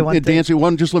played dancing.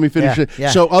 One, just let me finish it. Yeah.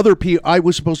 So other people, I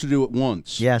was supposed to do it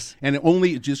once. Yes. And it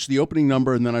only just the opening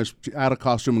number, and then I was out of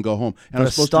costume and go home. And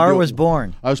the star was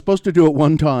born. I was supposed to do it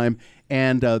one time.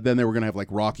 And then they were going to have like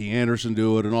Rocky Anderson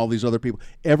do it and all these other people.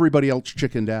 Everybody else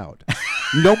chickened out.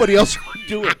 Nobody else would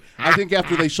do it. I think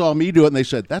after they saw me do it, and they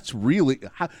said, "That's really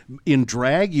in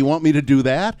drag. You want me to do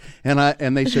that?"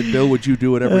 And they said, "Bill, would you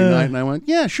do it every night?" And I went,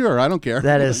 "Yeah, sure. I don't care."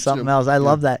 That is something else. I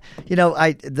love that.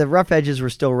 The rough edges were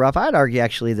still rough. I'd argue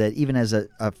actually that even as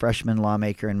a freshman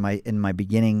lawmaker in my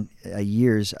beginning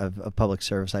years of public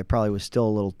service, I probably was still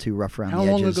a little too rough around the edges.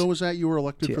 How long ago was that you were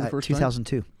elected for the first time?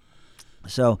 2002.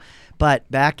 So, but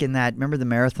back in that, remember the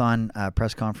marathon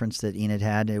press conference that Enid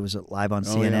had? It was live on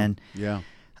CNN. Yeah.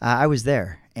 I was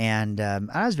there, and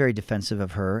I was very defensive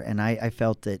of her, and I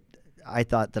thought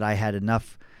that I had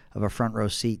enough of a front row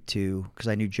seat because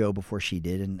I knew Joe before she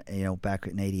did, and back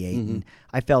in '88, and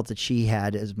I felt that she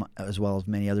had, as well as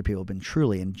many other people, been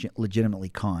truly and legitimately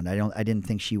conned. I didn't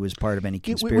think she was part of any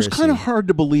conspiracy. It was kind of hard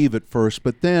to believe at first,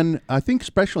 but then I think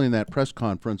especially in that press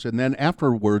conference, and then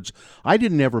afterwards, I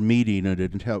didn't ever meet Enid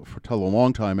until a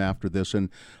long time after this, and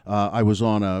I was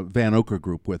on a Van Oker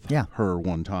group with her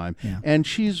one time, and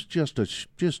she's just a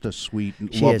sweet,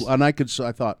 and I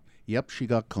thought. Yep, she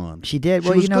got conned. She did.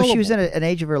 Well, she was in an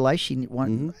age of her life. She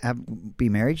wanted to be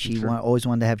married. She always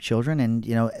wanted to have children. And,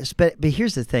 but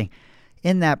here's the thing.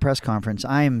 In that press conference,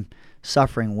 I'm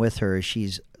suffering with her.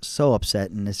 She's so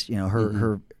upset. And this,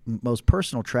 her most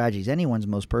personal tragedies, anyone's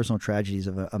most personal tragedies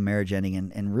of a marriage ending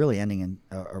and really ending in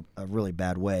a really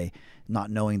bad way, not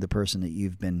knowing the person that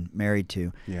you've been married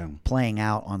to, playing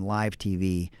out on live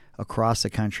TV across the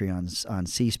country on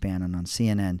C-SPAN and on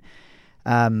CNN.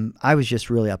 I was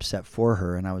just really upset for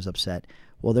her, and I was upset.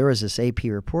 Well, there was this AP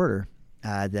reporter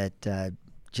that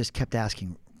just kept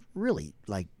asking really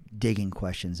digging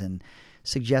questions and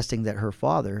suggesting that her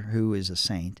father, who is a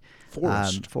saint,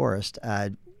 Forrest,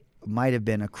 might have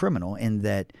been a criminal in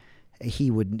that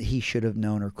he should have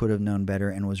known or could have known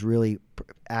better and was really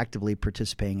actively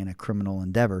participating in a criminal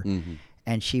endeavor.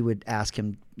 And she would ask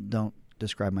him, "Don't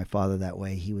describe my father that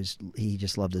way. He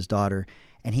just loved his daughter,"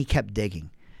 and he kept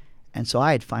digging. And so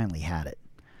I had finally had it.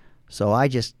 So I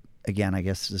just, again, I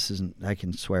guess this isn't, I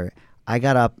can swear it. I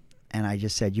got up and I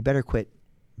just said, "You better quit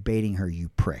baiting her, you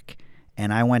prick."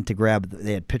 And I went to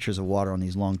they had pitchers of water on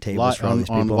these long tables for all these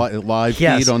people. On live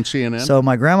feed on CNN? So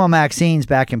my grandma Maxine's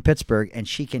back in Pittsburgh, and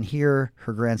she can hear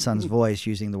her grandson's voice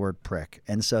using the word prick.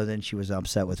 And so then she was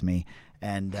upset with me.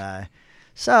 And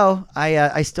so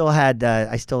I still had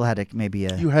maybe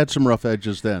a. You had some rough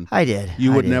edges then. I did.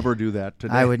 You would never do that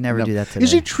today. I would never do that today.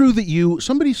 Is it true that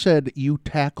somebody said you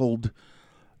tackled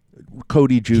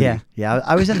Cody Judy? Yeah.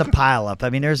 I was in the pileup. I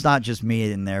mean, there's not just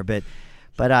me in there, but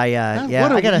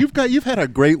you've had a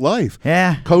great life.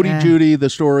 Yeah. Cody Judy, the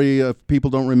story of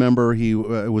people don't remember. He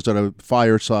was at a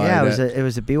fireside. Yeah, it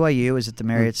was at BYU. It was at the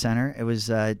Marriott Center. It was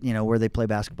where they play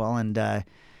basketball and.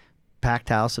 Packed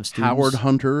house of students. Howard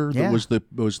Hunter was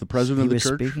the president of the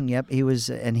church. He was speaking. Yep,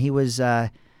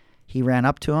 he ran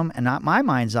up to him, and not my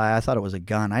mind's eye, I thought it was a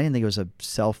gun. I didn't think it was a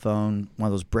cell phone, one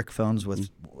of those brick phones with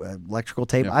electrical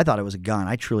tape. I thought it was a gun.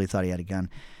 I truly thought he had a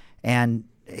gun, and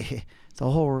the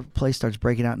whole place starts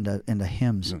breaking out into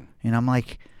hymns, and I'm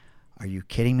like, "Are you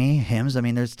kidding me? Hymns? I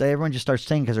mean, everyone just starts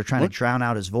singing because they're trying to drown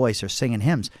out his voice or singing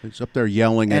hymns." He's up there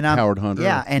yelling at Howard Hunter.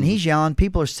 Yeah, and he's yelling.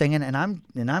 People are singing, and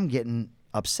I'm getting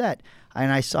upset, and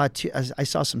I saw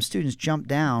some students jump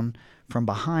down from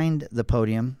behind the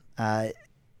podium,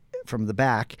 from the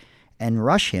back, and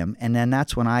rush him. And then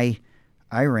that's when I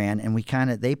ran, and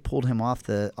they pulled him off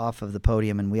of the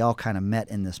podium, and we all kind of met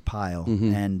in this pile.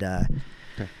 And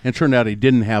it turned out he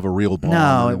didn't have a real bomb.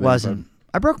 No, it wasn't.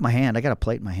 I broke my hand. I got a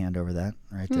plate in my hand over that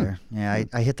right there. Yeah,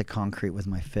 I hit the concrete with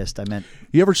my fist.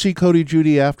 You ever see Cody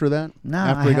Judy after that? No.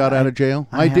 After he got out of jail?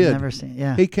 I did. I've never seen.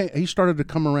 Yeah. He started to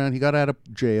come around. He got out of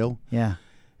jail. Yeah.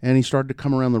 And he started to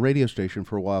come around the radio station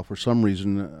for a while for some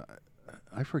reason.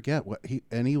 I forget what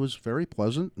he was very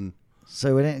pleasant and.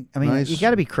 So nice. You got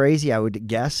to be crazy, I would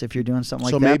guess, if you're doing something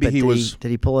like that. So maybe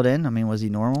did he pull it in? I mean, was he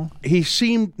normal? He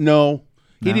seemed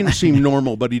He didn't seem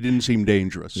normal, but he didn't seem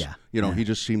dangerous. Yeah. He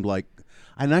just seemed like.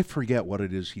 And I forget what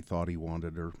it is he thought he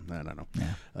wanted, or I don't know.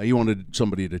 Yeah. He wanted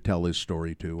somebody to tell his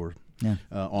story to, or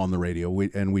on the radio,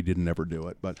 and we didn't ever do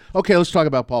it. But okay, let's talk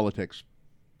about politics.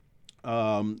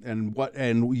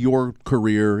 and your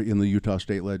career in the Utah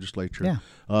State Legislature.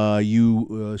 Yeah.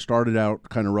 You started out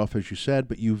kind of rough, as you said,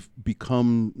 but you've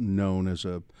become known as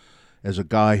a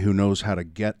guy who knows how to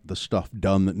get the stuff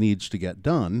done that needs to get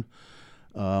done.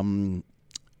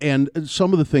 And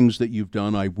some of the things that you've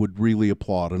done, I would really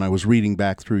applaud. And I was reading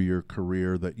back through your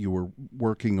career that you were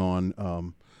working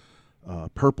on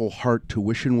Purple Heart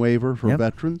tuition waiver for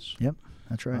veterans. Yep,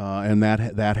 that's right. And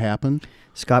that happened.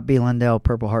 Scott B. Lundell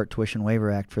Purple Heart Tuition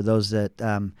Waiver Act for those that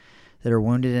are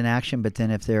wounded in action, but then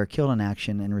if they're killed in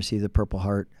action and receive the Purple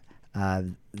Heart,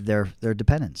 their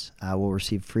dependents will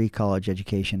receive free college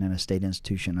education in a state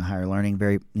institution of higher learning.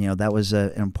 That was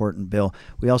an important bill.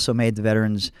 We also made the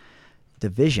Veterans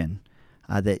Division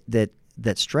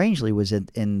that strangely was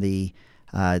in the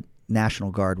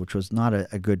National Guard, which was not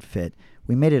a good fit.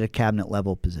 We made it a cabinet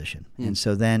level position, and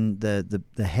so then the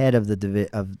head of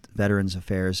of Veterans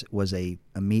Affairs was a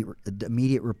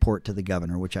immediate report to the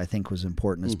governor, which I think was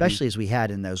important, especially as we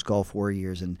had in those Gulf War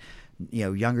years and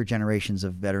younger generations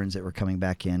of veterans that were coming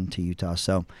back into Utah.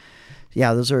 So,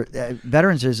 yeah, those are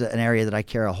veterans is an area that I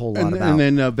care a whole lot about.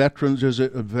 And then veterans,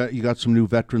 you got some new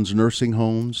veterans nursing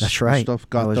homes. That's right. Stuff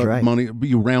got that money.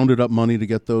 You rounded up money to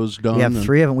get those done. We have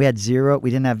 3 of them. We had 0.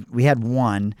 We had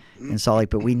 1 in Salt Lake,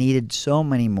 but we needed so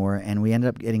many more, and we ended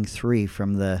up getting 3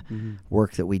 from the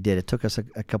work that we did. It took us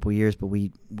a couple years, but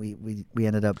we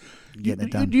ended up getting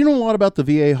it done. Do you know a lot about the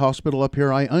VA hospital up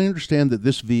here? I understand that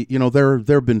this there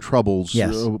have been troubles,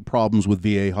 problems with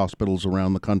VA hospitals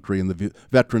around the country and the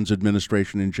Veterans Administration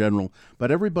in general, but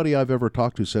everybody I've ever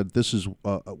talked to said this is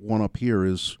one up here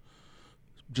is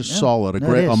just solid,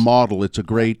 a model. It's a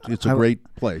great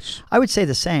place. I would say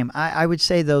the same. I would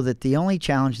say though that the only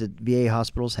challenge that VA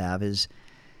hospitals have is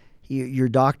your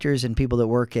doctors and people that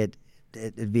work at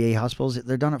VA hospitals.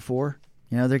 They're done at 4.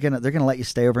 They're gonna let you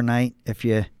stay overnight if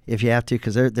you have to,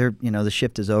 because they're the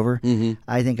shift is over.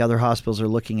 I think other hospitals are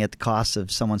looking at the costs of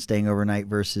someone staying overnight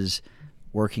versus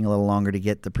working a little longer to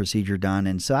get the procedure done.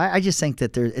 And so I just think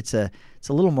that it's a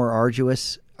little more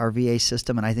arduous, our VA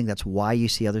system, and I think that's why you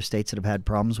see other states that have had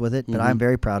problems with it. But I'm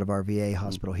very proud of our VA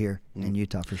hospital here in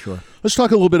Utah for sure. Let's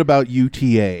talk a little bit about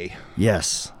UTA.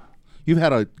 Yes. You've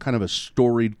had a kind of a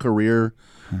storied career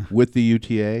with the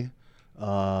UTA.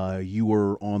 You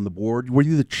were on the board. Were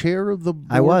you the chair of the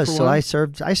board? I was. So I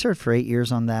served for 8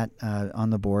 years on that on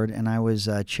the board, and I was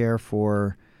chair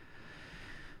for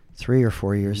 3 or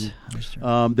 4 years.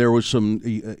 There was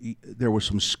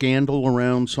some scandal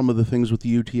around some of the things with the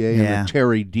UTA and the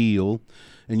Terry deal,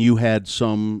 and you had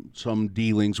some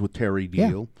dealings with Terry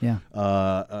Deal.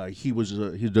 He's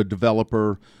a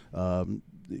developer.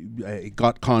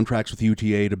 Got contracts with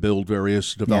UTA to build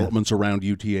various developments around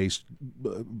UTA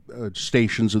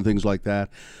stations and things like that.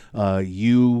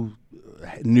 You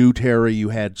knew Terry. You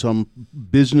had some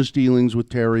business dealings with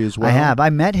Terry as well. I have. I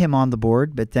met him on the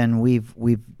board, but then we've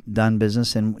done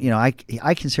business, and I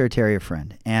consider Terry a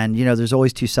friend. And there's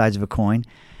always 2 sides of a coin.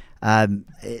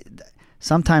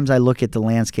 Sometimes I look at the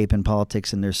landscape in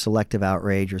politics, and there's selective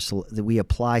outrage, or that we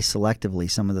apply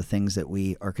selectively some of the things that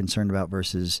we are concerned about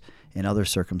versus in other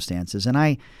circumstances. And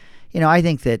I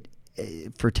think that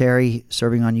for Terry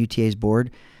serving on UTA's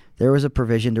board, there was a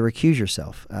provision to recuse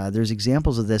yourself. There's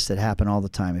examples of this that happen all the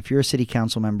time. If you're a city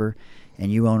council member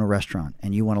and you own a restaurant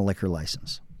and you want a liquor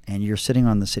license and you're sitting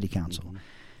on the city council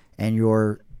and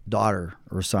your daughter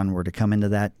or son were to come into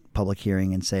that public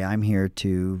hearing and say, I'm here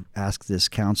to ask this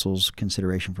council's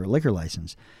consideration for a liquor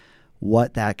license,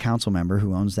 what that council member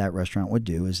who owns that restaurant would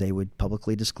do is they would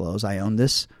publicly disclose, I own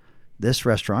this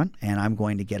restaurant, and I'm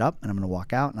going to get up and I'm going to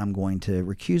walk out and I'm going to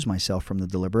recuse myself from the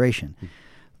deliberation.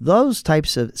 Those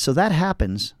types of, so that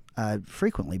happens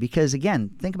frequently because,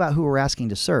 again, think about who we're asking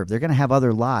to serve. They're going to have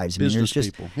other lives. Business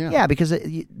people. Yeah, because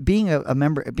being a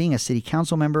member, being a city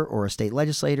council member or a state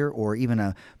legislator or even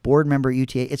a board member at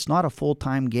UTA, it's not a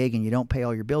full-time gig and you don't pay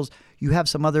all your bills. You have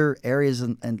some other areas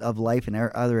of life and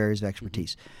other areas of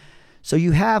expertise. So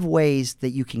you have ways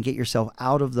that you can get yourself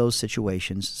out of those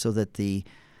situations so that the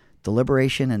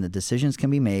deliberation and the decisions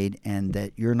can be made and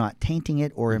that you're not tainting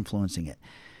it or influencing it.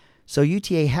 So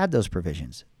UTA had those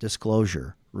provisions,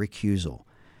 disclosure, recusal.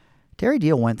 Terry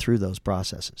Deal went through those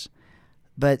processes.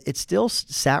 But it still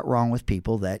sat wrong with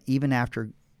people that even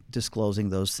after disclosing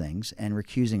those things and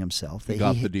recusing himself, he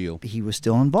got the deal. He was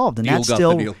still involved. And Deal got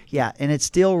the deal. Yeah, and it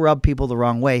still rubbed people the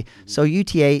wrong way. So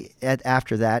UTA,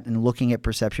 after that, and looking at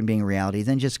perception being reality,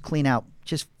 then just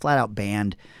flat out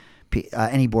banned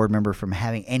any board member from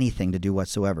having anything to do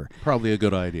whatsoever. Probably a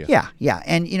good idea. Yeah.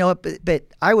 And but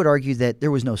I would argue that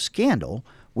there was no scandal.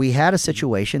 We had a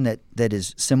situation that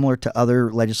is similar to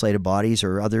other legislative bodies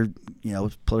or other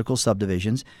political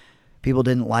subdivisions, People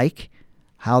didn't like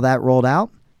how that rolled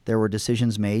out. There were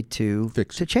decisions made to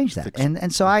change that.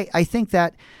 And so I think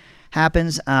that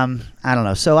happens. I don't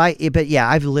know. But yeah,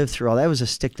 I've lived through all that. It was a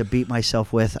stick to beat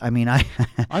myself with. I mean, I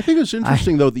think it's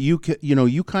interesting though that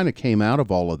you kind of came out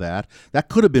of all of that. That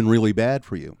could have been really bad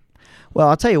for you. Well,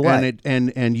 I'll tell you what.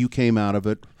 And you came out of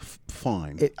it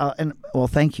fine. Well,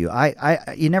 thank you.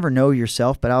 You never know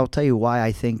yourself, but I'll tell you why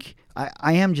I think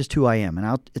I am just who I am,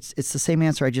 and it's the same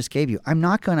answer I just gave you. I'm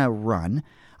not going to run.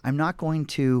 I'm not going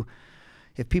to.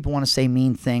 If people want to say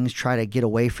mean things, try to get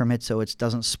away from it so it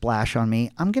doesn't splash on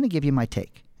me. I'm going to give you my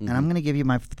take, and I'm going to give you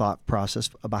my thought process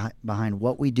behind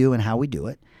what we do and how we do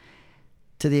it.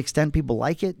 To the extent people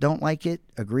like it, don't like it,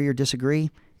 agree or disagree,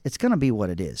 it's going to be what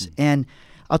it is. And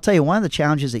I'll tell you, one of the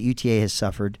challenges that UTA has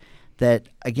suffered that,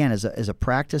 again, is a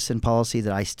practice and policy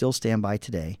that I still stand by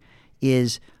today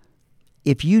is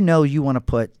if you know you want to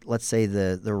put, let's say,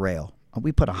 the rail.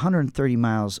 We put 130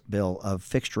 miles, Bill, of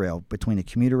fixed rail between the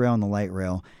commuter rail and the light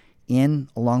rail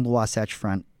along the Wasatch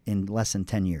Front in less than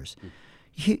 10 years.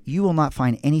 You will not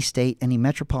find any state, any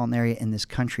metropolitan area in this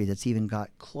country that's even got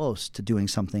close to doing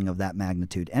something of that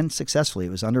magnitude. And successfully. It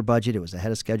was under budget. It was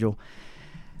ahead of schedule.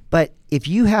 But if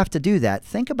you have to do that,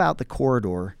 think about the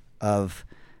corridor of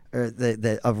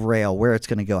rail, where it's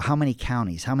going to go, how many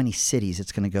counties, how many cities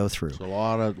it's going to go through. It's a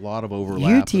lot of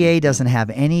overlap. UTA doesn't have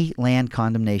any land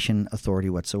condemnation authority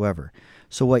whatsoever.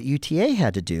 So what UTA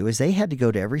had to do is they had to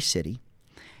go to every city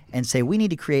and say, we need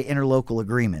to create interlocal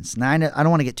agreements. Now, I don't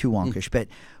want to get too wonkish, but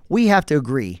we have to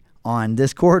agree on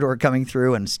this corridor coming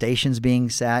through and stations being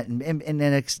set. And in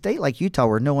a state like Utah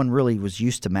where no one really was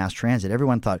used to mass transit,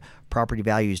 everyone thought property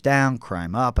values down,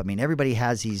 crime up. I mean, everybody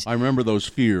has these. I remember those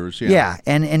fears. Yeah.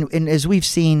 And as we've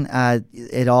seen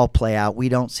it all play out, we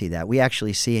don't see that. We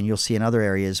actually see, and you'll see in other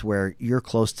areas where you're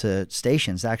close to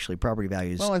stations, actually property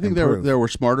values Well, I think improve. there were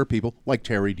smarter people like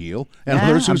Terry Deal and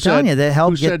others who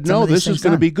said, no, this is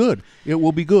going to be good. It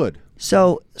will be good.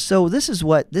 So this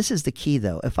is the key,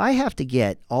 though. If I have to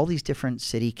get all these different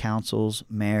city councils,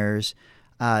 mayors,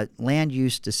 land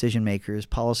use decision makers,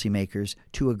 policy makers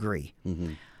to agree,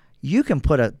 you can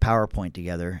put a PowerPoint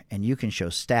together and you can show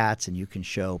stats and you can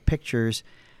show pictures,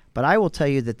 but I will tell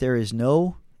you that there is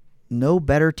no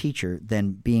better teacher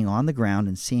than being on the ground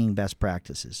and seeing best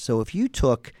practices. So if you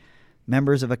took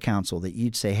members of a council that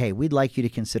you'd say, hey, we'd like you to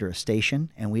consider a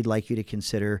station and we'd like you to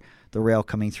consider the rail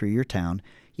coming through your town,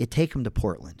 you take them to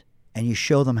Portland and you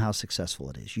show them how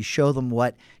successful it is. You show them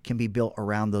what can be built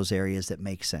around those areas that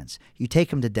make sense. You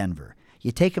take them to Denver.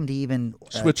 You take them to even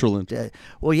Switzerland.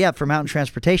 For mountain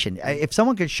transportation. If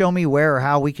someone could show me where or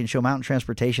how we can show mountain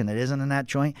transportation that isn't in that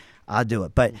joint, I'll do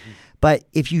it. But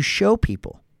if you show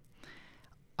people,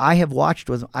 I have watched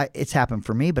it's happened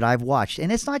for me, but I've watched,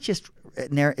 and it's not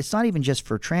even just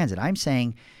for transit. I'm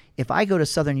saying if I go to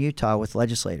southern Utah with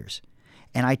legislators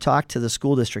and I talk to the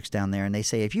school districts down there and they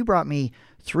say, if you brought me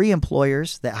 3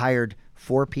 employers that hired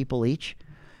 4 people each,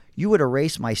 you would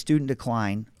erase my student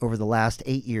decline over the last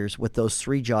 8 years with those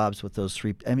 3 jobs, with those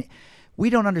 3. I mean, we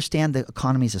don't understand the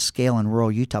economies of scale in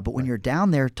rural Utah, but when you're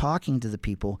down there talking to the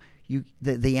people,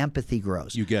 the empathy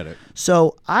grows. You get it.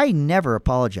 So I never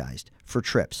apologized for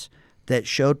trips that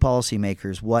showed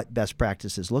policymakers what best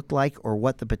practices looked like or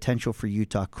what the potential for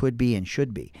Utah could be and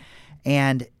should be.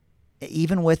 And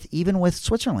even with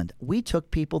Switzerland, we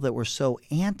took people that were so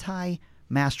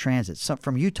anti-mass transit,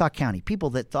 from Utah County,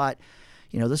 people that thought,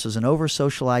 this was an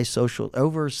over-subsidized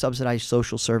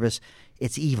social service.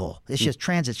 It's evil. It's just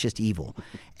transit's just evil.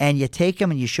 And you take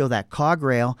them and you show that cog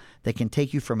rail that can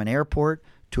take you from an airport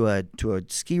to a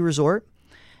ski resort.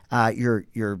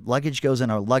 Your luggage goes in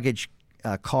a luggage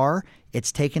car.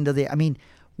 It's taken to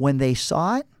when they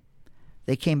saw it,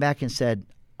 they came back and said,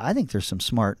 I think there's some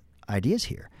smart ideas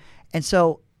here. And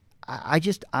so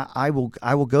I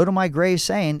will go to my grave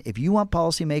saying, if you want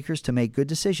policymakers to make good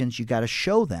decisions, you got to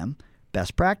show them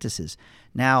best practices.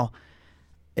 Now,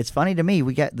 it's funny to me.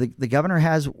 We got the governor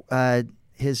has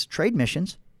his trade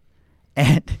missions,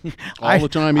 and all the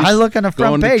time I look on the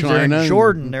front page. They're in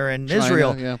Jordan, and they're in China,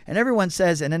 Israel, yeah. and everyone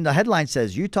says, and then the headline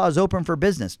says, "Utah's open for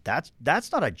business." That's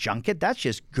not a junket. That's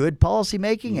just good policy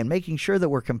making and making sure that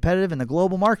we're competitive in the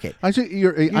global market. I see.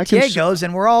 UTA goes,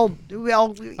 and we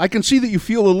all. I can see that you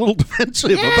feel a little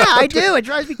defensive. Yeah, I do. It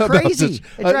drives me crazy.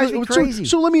 It drives me crazy.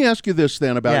 So let me ask you this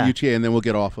then about UTA, and then we'll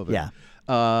get off of it. Yeah.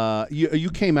 You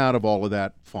came out of all of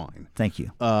that fine. Thank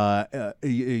you.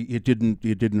 It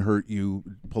didn't hurt you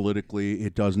politically.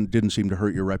 It didn't seem to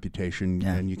hurt your reputation,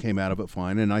 and you came out of it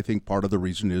fine. And I think part of the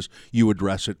reason is you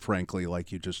address it frankly,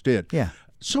 like you just did. Yeah.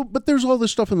 So, but there's all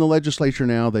this stuff in the legislature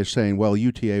now. They're saying, well,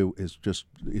 UTA it's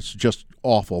just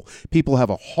awful. People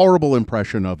have a horrible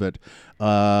impression of it.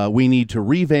 We need to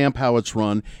revamp how it's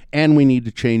run, and we need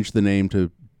to change the name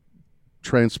to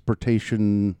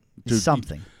Transportation to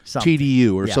something.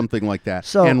 TDU or something like that,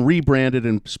 so, and rebrand it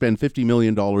and spend $50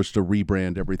 million to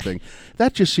rebrand everything.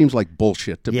 That just seems like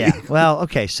bullshit to me. Yeah. Well,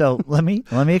 okay. So let me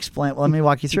explain. Let me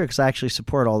walk you through, because I actually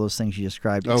support all those things you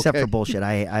described, except for bullshit.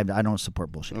 I don't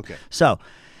support bullshit. Okay. So,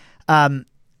 I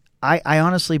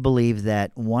honestly believe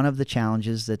that one of the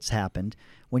challenges that's happened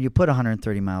when you put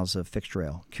 130 miles of fixed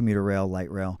rail, commuter rail,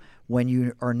 light rail, when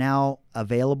you are now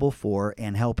available for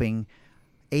and helping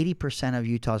 80% of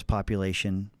Utah's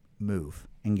population move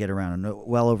and get around, and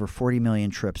well over 40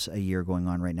 million trips a year going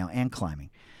on right now, and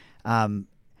climbing. The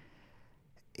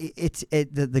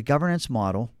governance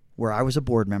model where I was a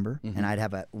board member, and I'd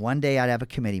have one day I'd have a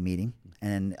committee meeting,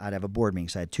 and I'd have a board meeting.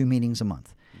 So I had 2 meetings a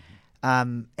month.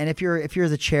 And if you're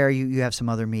the chair, you have some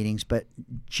other meetings, but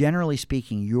generally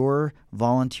speaking, your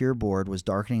volunteer board was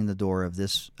darkening the door of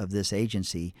this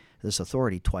agency, this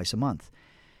authority, twice a month.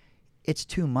 It's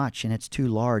too much, and it's too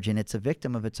large, and it's a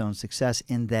victim of its own success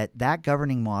in that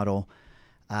governing model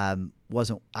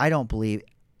wasn't. I don't believe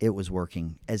it was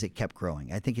working as it kept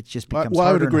growing. I think it's just becomes harder.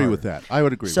 I would agree and with harder. that. I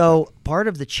would agree. So with that. Part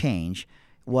of the change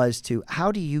was to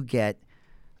how do you get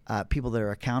people that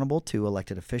are accountable to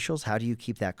elected officials? How do you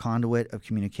keep that conduit of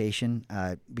communication?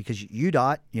 Because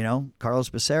UDOT,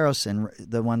 Carlos Becerros, and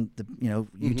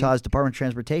Utah's Department of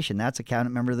Transportation, that's a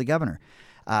cabinet member of the governor.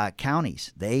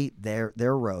 Counties, their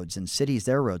roads, and cities,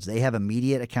 their roads, they have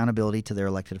immediate accountability to their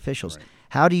elected officials. Right.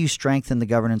 How do you strengthen the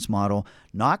governance model?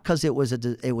 Not because it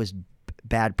was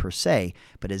bad per se,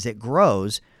 but as it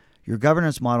grows, your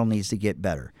governance model needs to get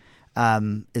better,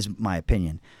 is my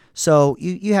opinion. So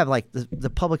you have like the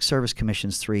Public Service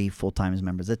Commission's 3 full-time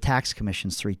members, the Tax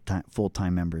Commission's 3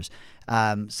 full-time members.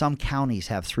 Some counties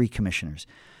have 3 commissioners.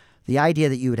 The idea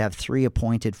that you would have 3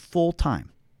 appointed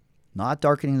full-time, not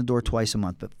darkening the door twice a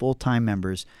month, but full-time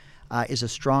members, is a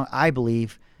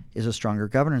stronger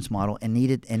governance model and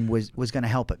needed and was going to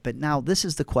help it. But now this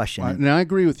is the question. Now I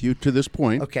agree with you to this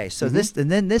point. Okay, so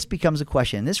then this becomes a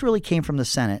question. And this really came from the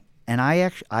Senate, and I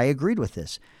agreed with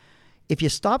this. If you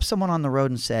stopped someone on the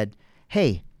road and said,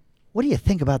 "Hey, what do you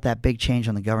think about that big change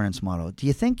on the governance model? Do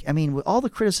you think, with all the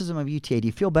criticism of UTA, do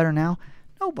you feel better now?"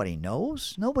 Nobody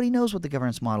knows. Nobody knows what the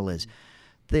governance model is.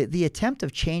 The attempt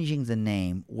of changing the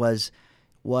name was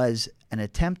an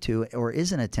attempt to, or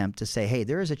is an attempt to say, hey,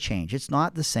 there is a change. It's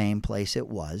not the same place it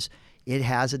was. It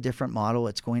has a different model.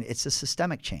 It's a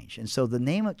systemic change. And so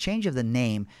the change of the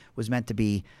name was meant to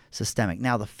be systemic.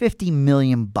 Now the $50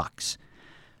 million,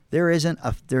 there is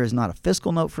not a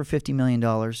fiscal note for $50 million.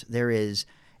 There is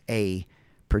a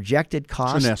projected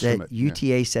cost that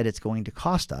UTA said it's going to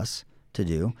cost us to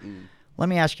do. Let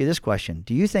me ask you this question.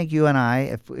 Do you think you and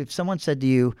I, if someone said to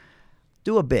you,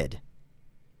 do a bid,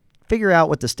 figure out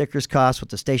what the stickers cost, what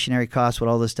the stationery cost, what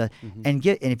all this stuff, and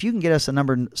if you can get us a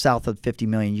number south of $50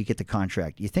 million, you get the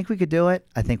contract. You think we could do it?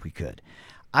 I think we could.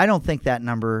 I don't think that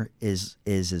number is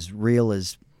as real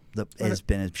as has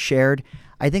been shared.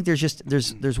 I think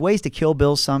there's ways to kill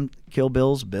bills.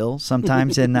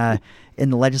 Sometimes in the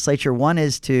legislature. One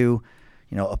is to,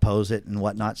 oppose it and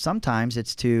whatnot. Sometimes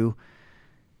it's to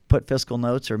put fiscal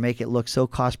notes or make it look so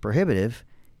cost prohibitive,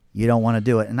 you don't want to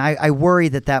do it. And I worry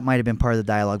that might have been part of the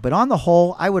dialogue. But on the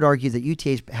whole, I would argue that UTA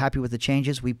is happy with the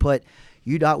changes. We put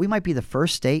UDOT. We might be the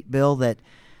first state, Bill, that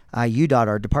UDOT,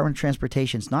 our Department of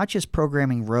Transportation, is not just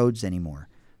programming roads anymore.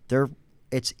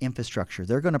 It's infrastructure.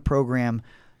 They're going to program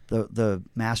the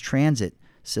mass transit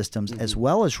systems as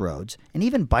well as roads and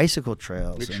even bicycle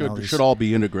trails. It should all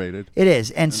be integrated. It is.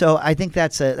 And so I think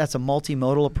that's a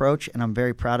multimodal approach, and I'm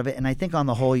very proud of it. And I think on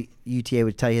the whole, UTA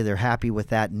would tell you they're happy with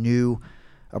that new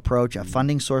approach, a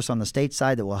funding source on the state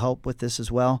side that will help with this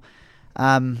as well.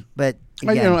 But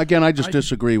again, I just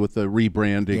disagree with the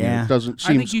rebranding. Yeah. It doesn't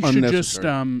seem unnecessary. I think you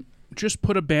should just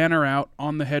put a banner out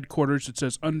on the headquarters that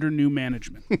says "Under New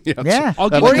Management." Yeah. I'll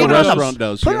That's give what you the one of restaurant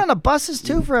those. does. Put it on the buses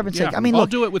too, for heaven's sake. I'll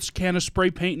do it with a can of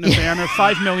spray paint and a banner.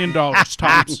 $5 million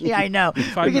tops. Yeah, I know. We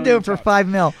 $5 can do it for tops. $5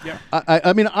 million. Yeah.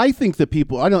 I think that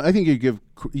people. I think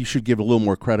you should give a little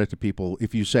more credit to people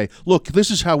if you say, "Look, this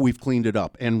is how we've cleaned it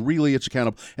up," and really it's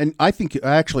accountable. And I think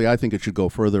it should go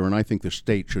further, and I think the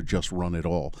state should just run it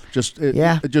all.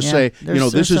 Say,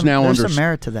 this is now under. There's some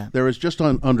merit to that. There is just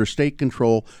under state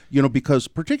control, because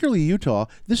particularly Utah,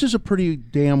 this is a pretty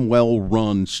damn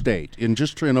well-run state. In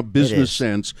a business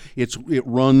sense, it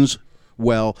runs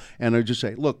well, and I just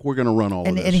say, look, we're going to run all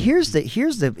of this. And here's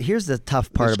the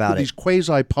tough part about these it.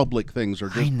 quasi-public things are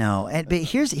just. I know, but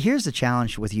here's the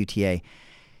challenge with UTA.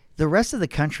 the rest of the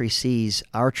country sees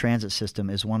our transit system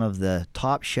as one of the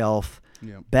top shelf,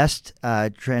 best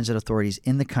transit authorities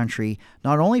in the country,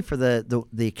 not only for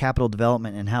the capital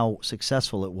development and how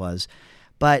successful it was,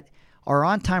 but our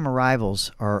on-time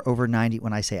arrivals are over 90.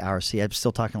 When I say ours, see, I'm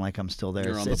still talking like I'm still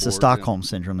there. It's the Stockholm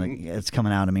syndrome that's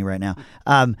coming out of me right now.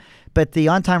 But the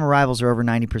on-time arrivals are over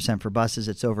 90% for buses.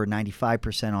 It's over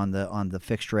 95% on the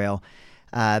fixed rail.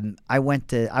 I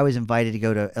was invited to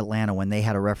go to Atlanta when they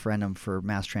had a referendum for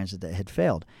mass transit that had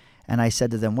failed. And I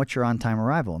said to them, "What's your on-time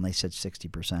arrival?" And they said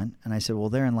 60%. And I said, "Well,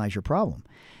 therein lies your problem."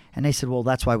 And they said, "Well,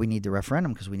 that's why we need the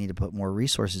referendum, because we need to put more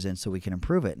resources in so we can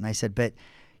improve it." And I said, "But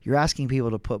you're asking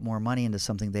people to put more money into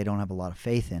something they don't have a lot of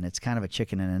faith in. It's kind of a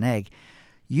chicken and an egg."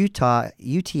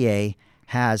 UTA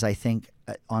has, I think,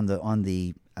 on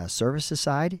the services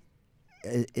side,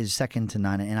 is second to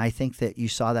none. And I think that you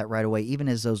saw that right away, even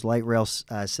as those light rail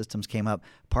systems came up.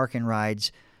 Park and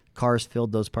rides, cars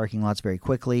filled those parking lots very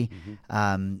quickly.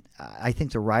 I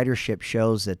think the ridership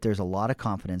shows that there's a lot of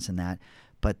confidence in that,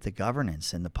 but the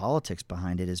governance and the politics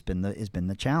behind it has been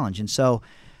the challenge. And so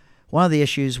one of the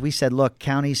issues, we said, look,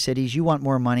 counties, cities, you want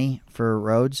more money for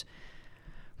roads.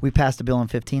 We passed a bill in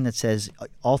 2015 that says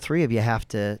all three of you have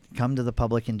to come to the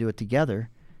public and do it together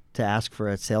to ask for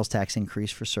a sales tax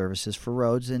increase for services for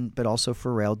roads, but also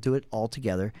for rail. Do it all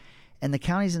together. And the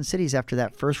counties and cities, after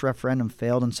that first referendum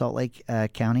failed in Salt Lake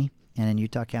County and in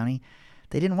Utah County,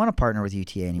 they didn't want to partner with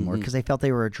UTA anymore because they felt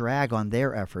they were a drag on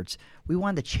their efforts. We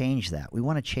wanted to change that. We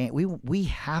want to change.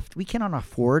 We cannot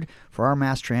afford for our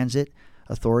mass transit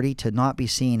authority to not be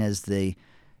seen as the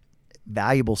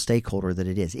valuable stakeholder that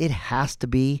it is. It has to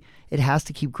be. It has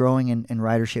to keep growing in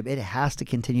ridership. It has to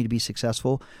continue to be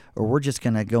successful, or we're just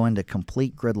going to go into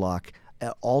complete gridlock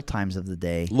at all times of the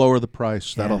day. Lower the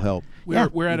price. That'll help.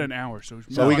 We're at an hour, so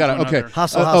we got to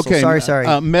hustle. Okay, sorry.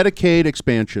 Medicaid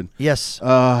expansion. Yes.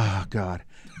 Oh God.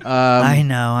 I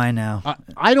know.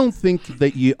 I don't think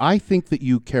that you. I think that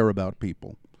you care about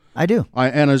people. I do.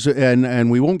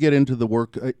 And we won't get into the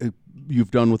work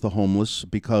you've done with the homeless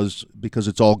because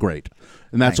it's all great,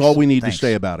 and that's all we need to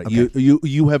say about it. Okay.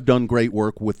 You have done great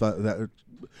work with that,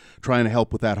 trying to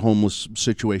help with that homeless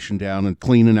situation down and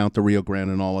cleaning out the Rio Grande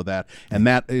and all of that, and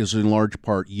that is in large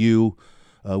part you.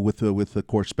 With of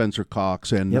course Spencer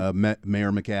Cox and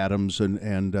Mayor McAdams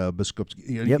and Biscuits,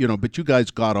 but you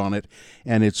guys got on it,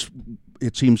 and it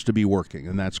seems to be working,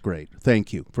 and that's great.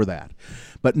 Thank you for that.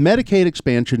 But Medicaid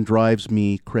expansion drives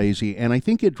me crazy, and I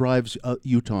think it drives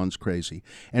Utahns crazy.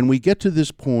 And we get to this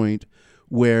point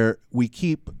where we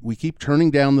keep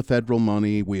turning down the federal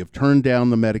money. We have turned down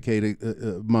the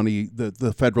Medicaid money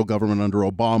the federal government under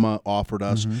Obama offered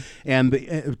us,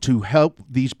 and to help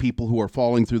these people who are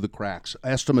falling through the cracks.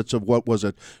 Estimates of what was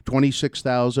it,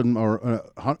 26,000 or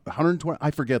 120?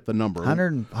 I forget the number.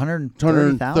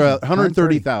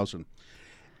 130,000.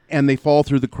 And they fall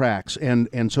through the cracks,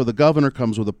 and so the governor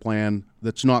comes with a plan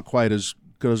that's not quite as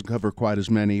doesn't cover quite as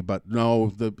many, but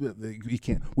no,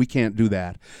 we can't do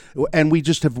that, and we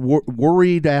just have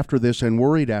worried after this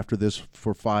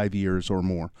for 5 years or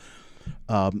more,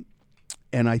 and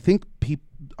I think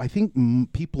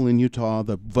people in Utah,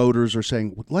 the voters, are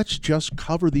saying, let's just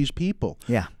cover these people.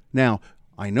 Yeah. Now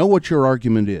I know what your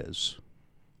argument is.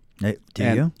 Do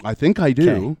you? I think I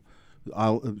do. Okay.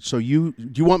 Do you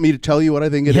want me to tell you what I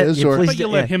think it is, or but you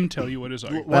let him tell you what his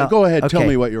argument? Well, go ahead. Okay. Tell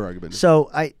me what your argument is.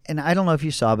 So I don't know if you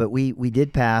saw, but we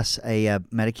did pass a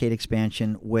Medicaid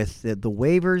expansion with the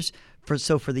waivers for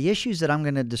the issues that I'm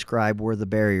going to describe were the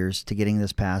barriers to getting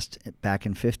this passed back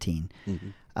in 2015.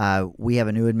 We have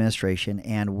a new administration,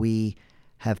 and we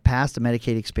have passed a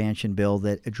Medicaid expansion bill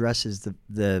that addresses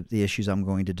the issues I'm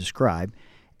going to describe.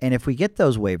 And if we get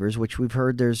those waivers, which we've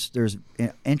heard there's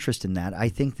interest in that, I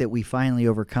think that we finally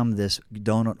overcome this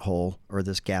donut hole or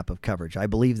this gap of coverage. I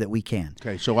believe that we can.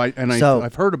 Okay,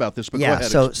 I've heard about this, but go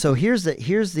ahead. So here's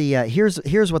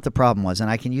what the problem was, and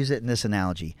I can use it in this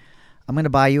analogy. I'm going to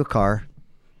buy you a car,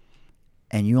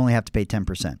 and you only have to pay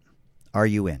 10%. Are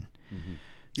you in?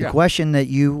 The question that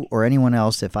you or anyone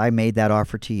else, if I made that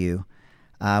offer to you,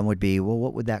 would be, well,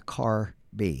 what would that car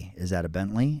be? Is that a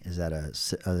Bentley? Is that a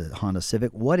Honda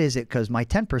Civic? What is it? Because my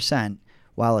 10%,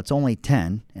 while it's only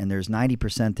 10 and there's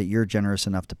 90% that you're generous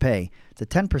enough to pay, the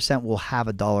 10% will have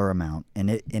a dollar amount, and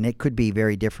it could be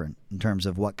very different in terms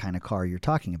of what kind of car you're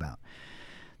talking about.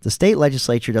 The state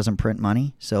legislature doesn't print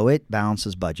money, so it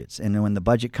balances budgets. And when the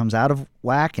budget comes out of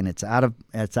whack and it's out of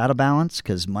balance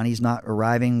because money's not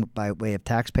arriving by way of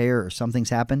taxpayer or something's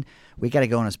happened, we got to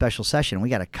go in a special session. We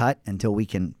got to cut until we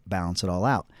can balance it all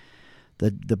out.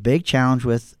 The big challenge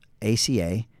with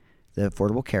ACA, the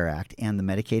Affordable Care Act, and the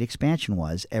Medicaid expansion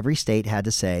was every state had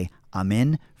to say, I'm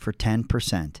in for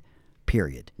 10%,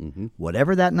 period.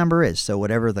 Whatever that number is, so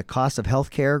whatever the cost of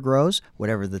health care grows,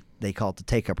 whatever they call it the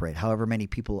take-up rate, however many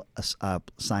people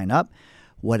sign up,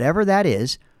 whatever that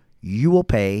is, you will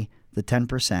pay the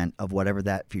 10% of whatever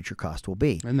that future cost will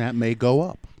be. And that may go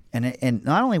up. And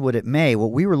not only would it may,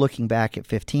 what we were looking back at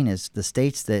 15 is the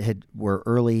states that were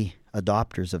early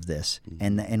adopters of this,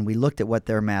 and we looked at what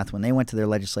their math when they went to their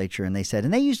legislature and they said,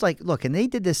 and they used and they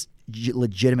did this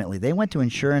legitimately. They went to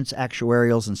insurance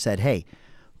actuarials and said, hey,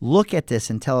 look at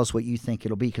this and tell us what you think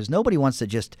it'll be, because nobody wants to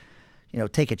just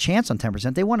take a chance on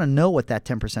 10%. They want to know what that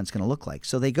 10% is going to look like.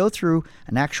 So they go through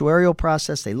an actuarial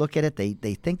process. They look at it. They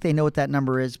think they know what that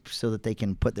number is so that they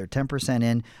can put their 10%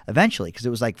 in eventually, because it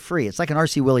was like free. It's like an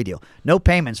RC Willie deal. No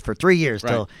payments for 3 years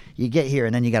till you get here,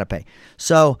 and then you got to pay.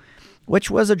 So, which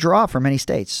was a draw for many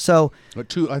states. So, I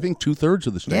think 2/3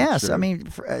 of the states. Yes, I mean,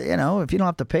 if you don't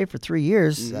have to pay for 3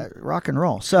 years, rock and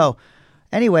roll. So,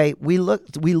 anyway, we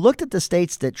looked at the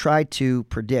states that tried to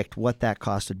predict what that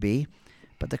cost would be,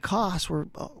 but the costs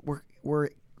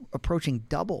were approaching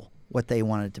double what they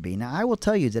wanted it to be. Now, I will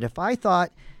tell you that if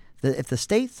the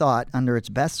state thought under its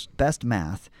best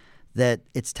math that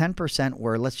it's 10%,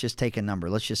 where let's just take a number,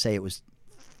 let's just say it was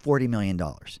 $40 million.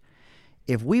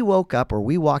 If we woke up or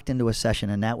we walked into a session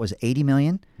and that was $80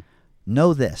 million,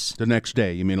 know this. The next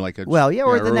day, you mean like a... Well, yeah,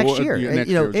 or the next year.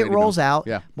 It rolls out,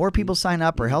 yeah. More people sign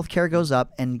up, or health care goes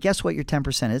up, and guess what your 10%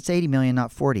 is? It's $80 million, not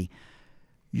 $40.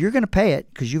 You're going to pay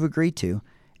it because you've agreed to,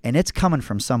 and it's coming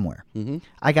from somewhere.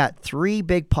 I got 3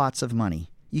 big pots of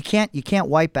money. You can't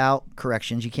wipe out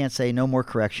corrections. You can't say no more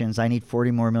corrections. I need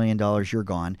 $40 more million. You're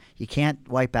gone. You can't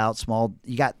wipe out small.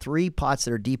 You got 3 pots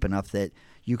that are deep enough that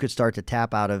you could start to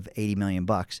tap out of $80 million.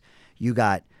 You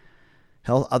got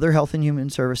other health and human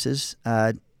services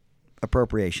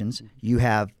appropriations. You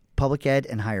have public ed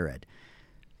and higher ed.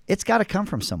 It's got to come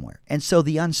from somewhere. And so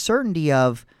the uncertainty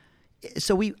of –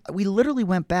 so we literally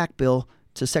went back, Bill,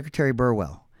 to Secretary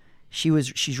Burwell.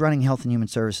 She's running health and human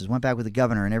services, went back with the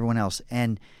governor and everyone else.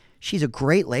 And she's a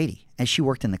great lady. And she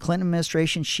worked in the Clinton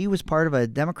administration. She was part of a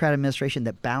Democrat administration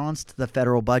that balanced the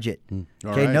federal budget.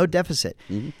 Okay, right. No deficit.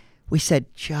 We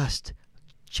said, just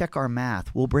check our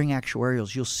math. We'll bring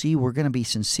actuarials. You'll see we're going to be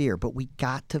sincere, but we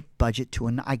got to budget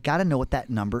I got to know what that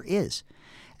number is.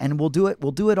 And we'll do it.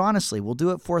 We'll do it honestly. We'll do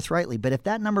it forthrightly. But if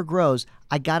that number grows,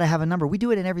 I got to have a number. We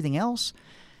do it in everything else.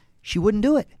 She wouldn't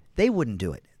do it. They wouldn't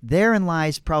do it. Therein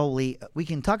lies probably, we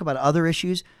can talk about other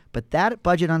issues, but that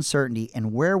budget uncertainty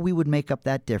and where we would make up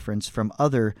that difference from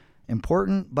other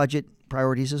important budget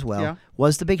priorities as well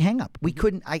was the big hang-up. We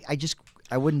couldn't,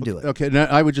 I wouldn't do it. Okay, now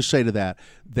I would just say to that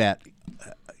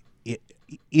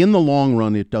in the long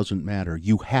run, it doesn't matter.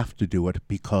 You have to do it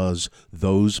because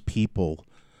those people,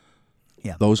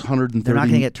 those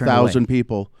 130,000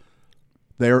 people,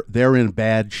 they're in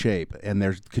bad shape, and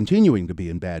they're continuing to be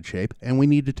in bad shape, and we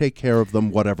need to take care of them,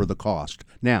 whatever the cost.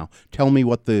 Now, tell me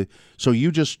what so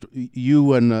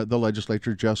you and the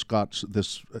legislature just got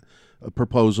this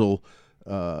proposal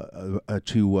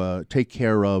to take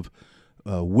care of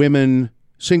women,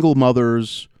 single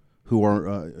mothers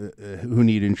who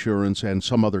need insurance, and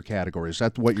some other categories. Is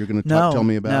that what you're going to tell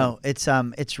me about?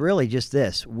 No, it's really just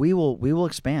this. We will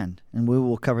expand and we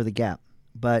will cover the gap,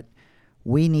 but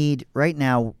we need right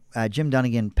now. Representative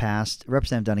Dunnigan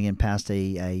passed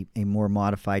a more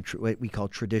modified what we call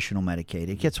traditional Medicaid.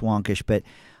 It gets wonkish, but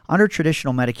under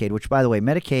traditional Medicaid, which by the way,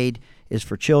 Medicaid is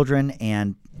for children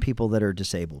and people that are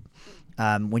disabled.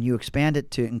 When you expand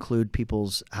it to include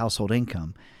people's household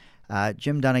income,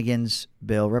 Representative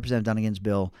Dunnigan's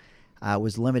bill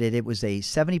was limited. It was a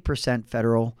 70%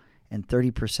 federal and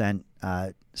 30%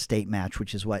 state match,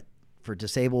 which is what for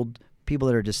people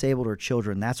that are disabled or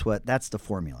children. That's the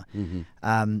formula.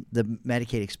 The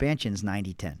Medicaid expansion is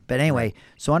 90-10. But anyway,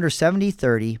 so under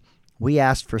 70-30, we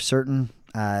asked for certain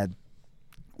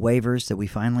waivers that we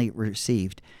finally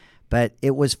received, but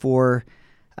it was for.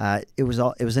 It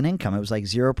was an income. It was like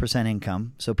 0%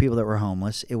 income. So people that were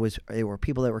homeless. It were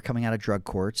people that were coming out of drug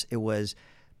courts. It was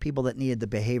people that needed the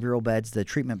behavioral beds, the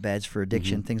treatment beds for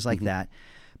addiction, things like that.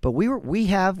 But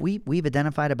we've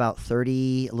identified about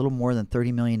a little more than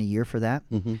 $30 million a year for that.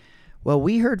 Well,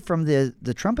 we heard from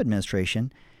the Trump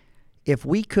administration if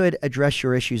we could address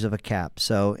your issues of a cap.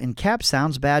 So, and cap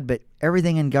sounds bad, but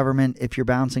everything in government, if you're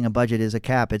balancing a budget, is a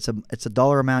cap. It's a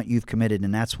dollar amount you've committed,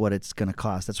 and that's what it's going to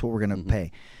cost. That's what we're going to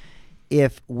pay.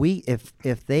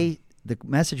 The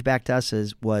message back to us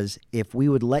was if we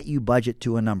would let you budget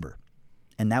to a number,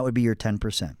 and that would be your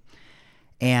 10%.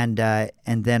 And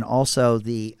then also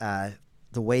the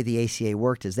way the ACA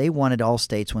worked is they wanted all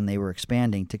states when they were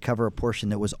expanding to cover a portion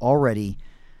that was already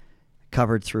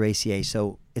covered through ACA.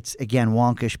 So it's, again,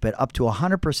 wonkish, but up to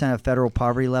 100% of federal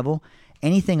poverty level.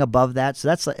 Anything above that, so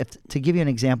that's to give you an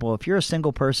example, if you're a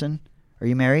single person, are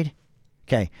you married?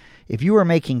 Okay. If you were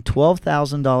making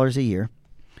 $12,000 a year.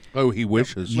 Oh, he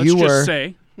wishes.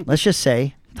 Let's just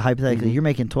say, hypothetically, you're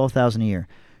making $12,000 a year.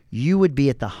 You would be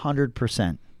at the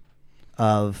 100%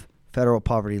 of federal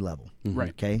poverty level. Right.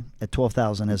 Okay. At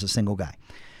 $12,000 as a single guy.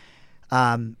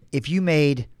 If you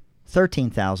made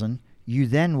 $13,000, you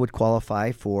then would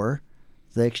qualify for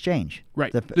the exchange.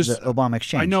 Right. The Obama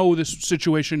exchange. I know this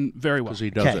situation very well. Because he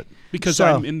does it. Because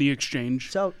I'm in the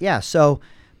exchange.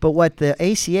 But what the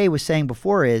ACA was saying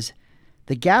before is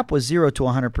the gap was 0 to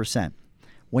 100%.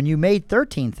 When you made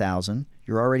 $13,000,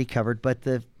 you're already covered. But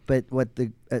what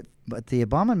the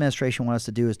Obama administration wants us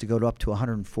to do is to go to up to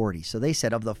 140. So they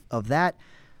said of that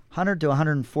 100 to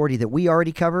 140 that we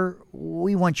already cover,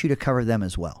 we want you to cover them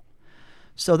as well.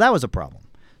 So that was a problem.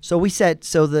 So we said,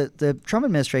 the Trump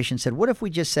administration said, what if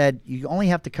we just said you only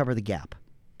have to cover the gap,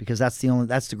 because that's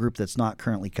the group that's not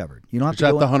currently covered. You don't have Is to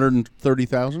that go the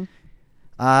 130,000?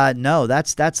 No,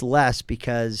 that's less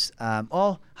because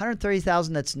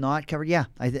 130,000 that's not covered. Yeah,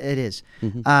 it is.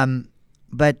 Mm-hmm.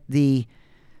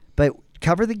 But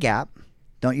cover the gap.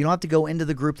 You don't have to go into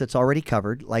the group that's already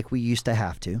covered like we used to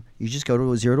have to. You just go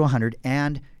to 0 to 100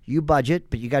 and you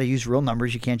budget, but you got to use real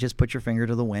numbers. You can't just put your finger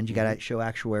to the wind. You got to show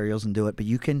actuarials and do it. But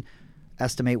you can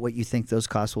estimate what you think those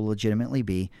costs will legitimately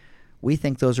be. We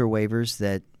think those are waivers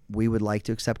that we would like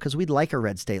to accept because we'd like a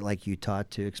red state like Utah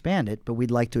to expand it, but we'd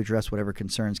like to address whatever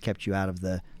concerns kept you out of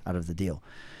the deal.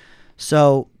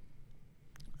 So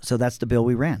that's the bill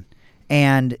we ran,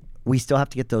 and we still have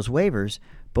to get those waivers.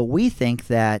 But we think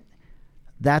that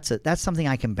that's something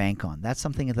I can bank on. That's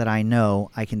something that I know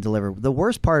I can deliver. The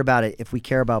worst part about it, if we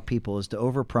care about people, is to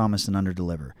overpromise and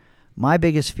underdeliver. My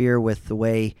biggest fear with the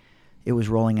way it was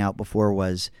rolling out before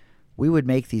was we would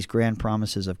make these grand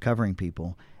promises of covering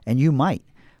people, and you might.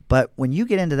 But when you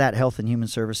get into that Health and Human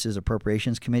Services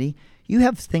Appropriations Committee, you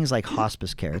have things like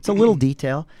hospice care. It's a little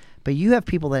detail, but you have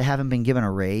people that haven't been given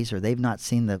a raise or they've not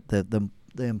seen the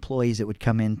employees that would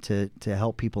come in to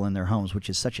help people in their homes, which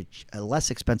is such a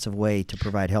less expensive way to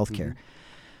provide health care.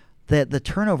 Mm-hmm. The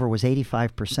turnover was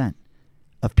 85%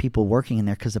 of people working in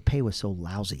there because the pay was so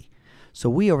lousy. So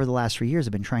we, over the last 3 years,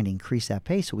 have been trying to increase that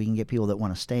pay so we can get people that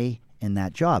want to stay in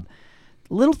that job.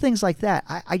 Little things like that.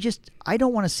 I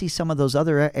don't want to see some of those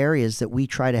other areas that we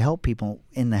try to help people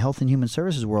in the health and human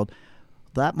services world.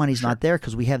 That money's not there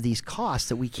because we have these costs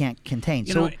that we can't contain.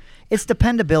 It's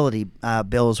dependability,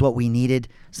 Bill, is what we needed.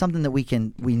 Something that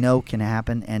we know can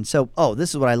happen. And so, this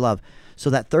is what I love. So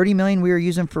that $30 million we were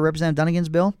using for Representative Dunnigan's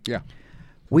bill,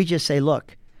 we just say,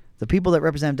 look, the people that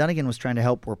Representative Dunnigan was trying to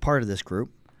help were part of this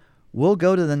group. We'll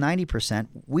go to the 90%.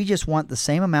 We just want the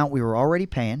same amount we were already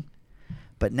paying.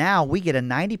 But now we get a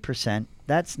 90%.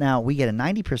 We get a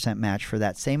 90% match for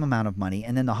that same amount of money,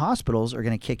 and then the hospitals are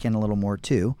going to kick in a little more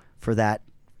too for that.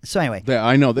 So anyway,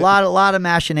 I know that a lot of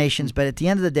machinations. But at the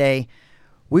end of the day,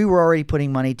 we were already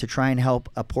putting money to try and help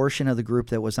a portion of the group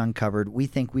that was uncovered. We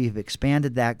think we've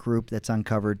expanded that group that's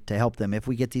uncovered to help them if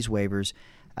we get these waivers,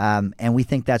 and we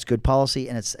think that's good policy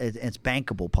and it's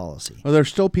bankable policy. Well, there's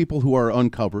still people who are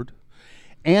uncovered.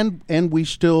 And we're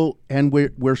still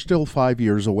 5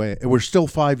 years away. We're still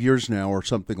 5 years now, or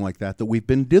something like that. That we've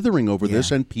been dithering over this,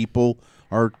 and people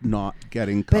are not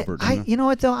getting covered. You know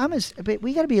what though? But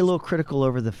we got to be a little critical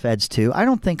over the feds too. I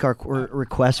don't think our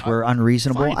requests were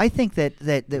unreasonable. Fine. I think that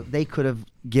they could have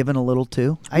given a little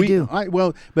too. I do.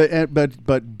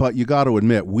 But you got to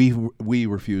admit we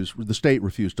refused. The state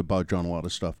refused to budge on a lot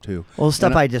of stuff too. Well, the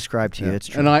stuff I described to you, it's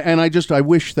true. And I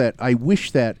wish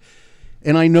that.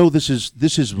 And I know this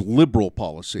is liberal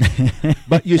policy,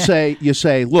 but you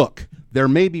say, look, there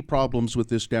may be problems with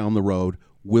this down the road.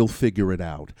 We'll figure it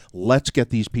out. Let's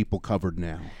get these people covered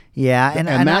now. Yeah, and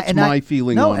that's my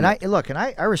feeling. No, on and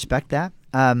I respect that.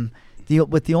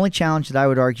 The only challenge that I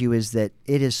would argue is that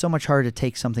it is so much harder to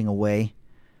take something away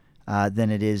than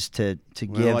it is to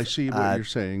give. Well, I see what you're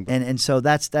saying, and so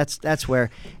that's where.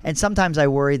 And sometimes I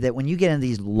worry that when you get into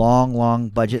these long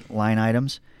budget line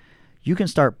items, you can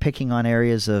start picking on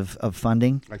areas of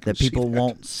funding that people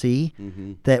won't see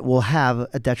that will have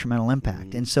a detrimental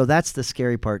impact. And so that's the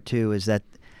scary part too, is that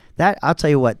I'll tell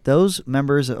you what, those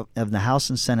members of the House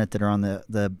and Senate that are on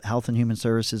the Health and Human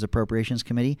Services Appropriations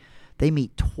Committee, they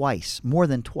meet more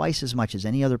than twice as much as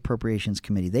any other appropriations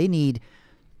committee. They need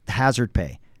hazard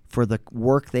pay for the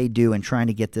work they do in trying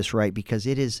to get this right, because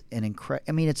it is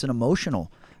it's an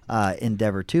emotional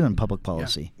endeavor too in public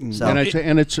policy. Yeah. So,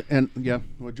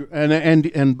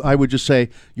 and I would just say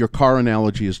your car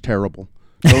analogy is terrible,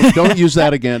 Don't use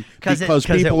that again because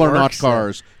people are not works,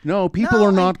 cars. No, people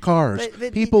are not cars.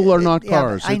 People are not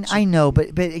cars. I know,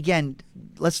 but again,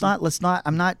 let's not.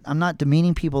 I'm not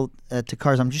demeaning people to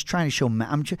cars. I'm just trying to show.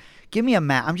 Give me a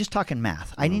math. I'm just talking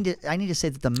math. I need to say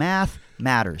that the math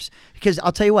matters because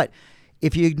I'll tell you what.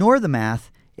 If you ignore the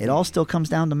math, it all still comes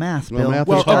down to math, Bill.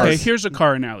 Well, okay. Here's a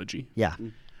car analogy. Yeah.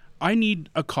 I need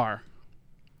a car,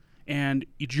 and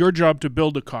it's your job to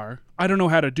build a car. I don't know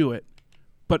how to do it,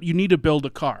 but you need to build a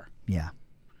car. Yeah.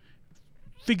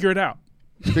 Figure it out.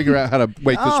 Figure out how to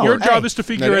wake this. Your job is to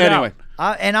figure it out.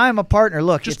 And I'm a partner.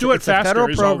 Look, just it's, do it it's faster. a federal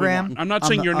is all we program. want. I'm not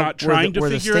saying you're not trying to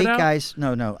figure figure it out. Guys,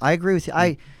 no, I agree with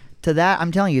you. To that,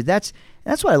 I'm telling you, that's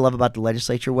what I love about the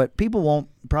legislature. What people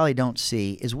probably don't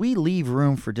see is we leave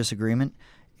room for disagreement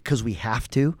because we have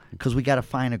to, because we got to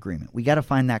find agreement. We got to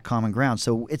find that common ground.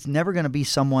 So it's never going to be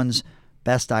someone's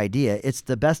best idea. It's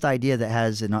the best idea that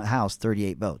has in a House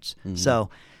 38 votes. Mm-hmm. So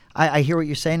I hear what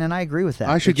you're saying, and I agree with that.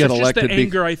 I should get elected. Just the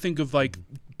anger, I think, of like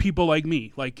people like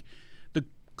me, like the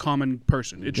common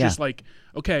person. It's just like,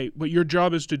 okay, but your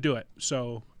job is to do it.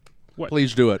 So what?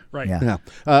 Please do it. Right. Yeah.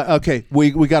 Okay,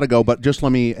 we got to go, but just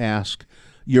let me ask.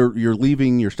 You're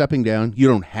leaving. You're stepping down. You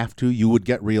don't have to. You would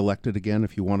get reelected again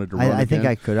if you wanted to run. I think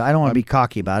I could. I don't want to be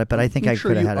cocky about it, but I think I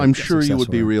could have had. I'm sure you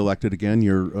would be reelected again.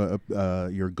 You're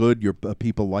good. Your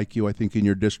people like you. I think in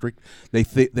your district,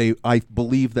 I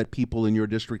believe that people in your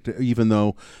district, even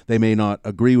though they may not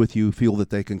agree with you, feel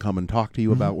that they can come and talk to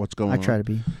you about what's going on. I try to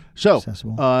be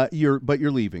accessible. You're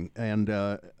leaving,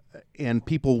 and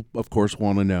people, of course,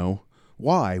 want to know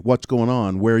why, what's going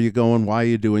on, where are you going, why are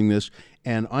you doing this.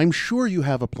 And I'm sure you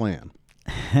have a plan.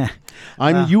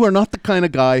 You are not the kind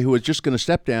of guy who is just going to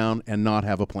step down and not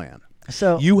have a plan.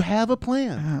 So you have a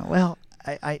plan.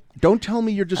 I don't tell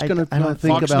me you're just going to think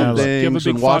Fox about News. things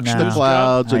and watch the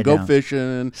clouds and go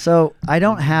fishing. So I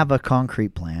don't have a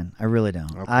concrete plan. I really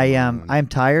don't. Okay. I'm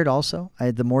tired. Also,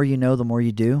 the more you know, the more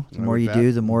you do. The more you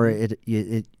do, the more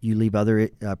you leave other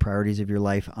priorities of your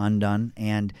life undone.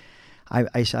 And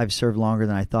I've served longer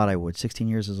than I thought I would. 16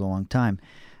 years is a long time.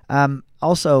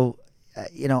 Also,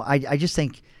 I just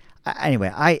think,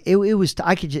 anyway,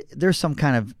 there's some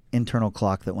kind of internal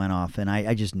clock that went off, and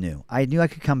I just knew. I knew I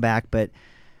could come back, but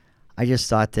I just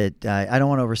thought that I don't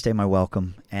want to overstay my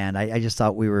welcome, and I just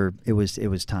thought it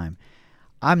was time.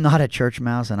 I'm not a church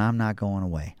mouse, and I'm not going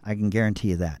away. I can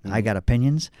guarantee you that. I got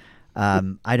opinions.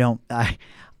 I don't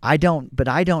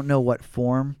know what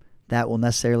form that will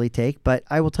necessarily take, but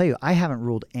I will tell you, I haven't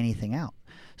ruled anything out.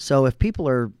 So if people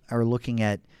are looking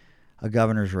at a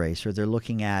governor's race or they're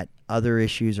looking at other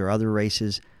issues or other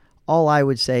races, all I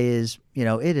would say is,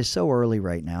 it is so early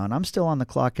right now, and I'm still on the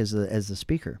clock as the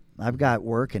speaker. I've got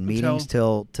work and meetings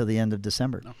till the end of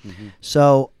December. Mm-hmm.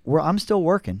 So I'm still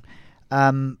working.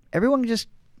 Everyone just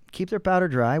keep their powder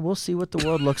dry. We'll see what the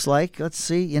world looks like. Let's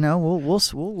see.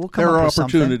 We'll come there up are with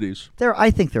opportunities. Something. I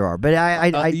think there are, but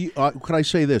could I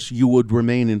say this? You would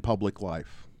remain in public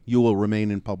life. You will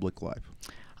remain in public life.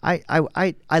 I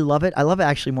love it. I love it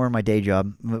actually more in my day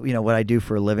job. What I do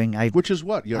for a living. Which is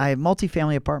what? I have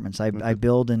multifamily apartments. I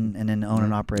build and then own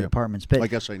and operate apartments. But I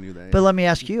guess I knew that. But let me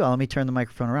ask you. Let me turn the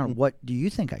microphone around. What do you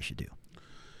think I should do?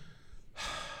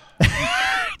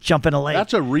 Jump in a lake.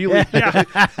 That's a really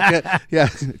yeah.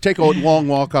 Take a long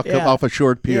walk off a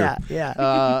short pier.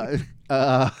 Yeah.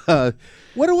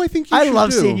 What do I think you should do? I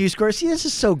love seeing you score. See, this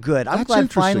is so good. I'm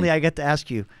glad finally I get to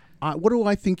ask you. What do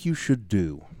I think you should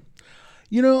do?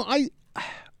 I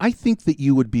think that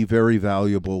you would be very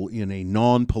valuable in a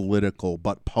non-political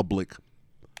but public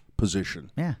position.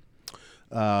 Yeah.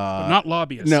 But not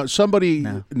lobbyists.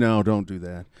 No, don't do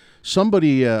that.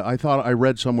 Somebody, I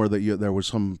read somewhere that there was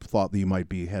some thought that you might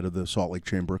be head of the Salt Lake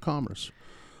Chamber of Commerce.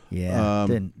 Yeah,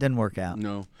 didn't work out.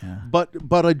 No, yeah.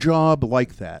 But a job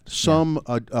like that,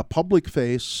 a public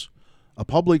face, a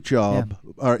public job,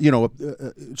 or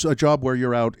it's a job where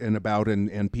you're out and about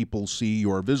and people see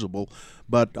you're visible.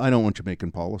 But I don't want you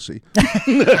making policy.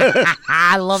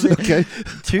 I love it. Okay,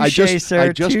 touche, sir. I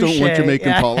just don't want you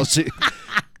making policy.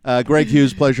 Greg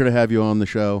Hughes, pleasure to have you on the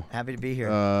show. Happy to be here.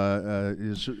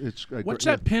 What's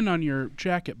that pin on your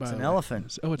jacket? By it's the an way?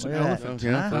 elephant. Oh, it's an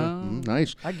elephant.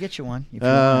 Nice. I'd get you one. If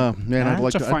man, I'd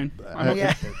like to. Fine. I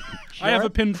have a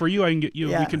pin for you. I can get you.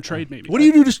 We can trade maybe. What do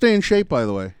you do to stay in shape, by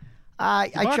the way? I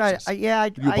try.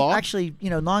 I actually,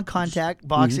 non-contact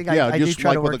boxing. Mm-hmm. I do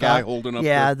try to work with a guy out. Holding up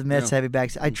the mitts, heavy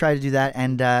bags. I try to do that,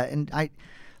 and I.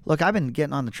 Look, I've been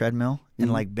getting on the treadmill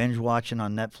and like binge watching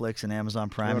on Netflix and Amazon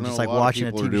Prime, and just like watching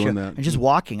a TV show and just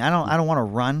walking. I don't want to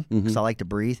run because I like to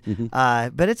breathe.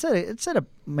 But it's at a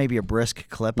maybe a brisk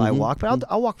clip. I walk, but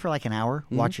I'll walk for like an hour,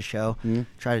 watch a show,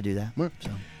 try to do that.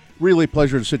 So. Really a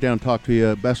pleasure to sit down and talk to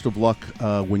you. Best of luck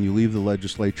when you leave the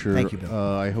legislature. Thank you, Bill.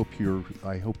 I hope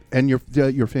and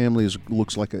your family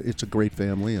looks like it's a great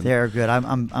family. And they're good.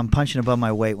 I'm punching above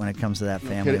my weight when it comes to that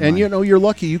family. And you're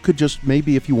lucky. You could just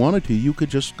maybe if you wanted to, you could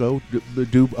just go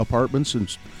do apartments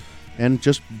and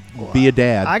just be a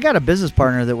dad. I got a business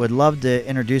partner that would love to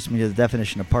introduce me to the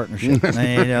definition of partnership.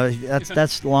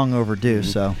 That's long overdue.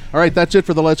 So, all right, that's it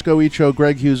for the Let's Go Eat show.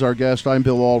 Greg Hughes, our guest. I'm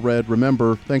Bill Allred.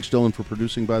 Remember, thanks Dylan for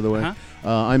producing, by the way.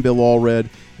 I'm Bill Allred,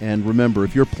 and remember,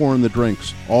 if you're pouring the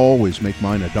drinks, always make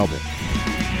mine a double.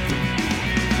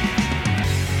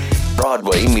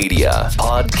 Broadway Media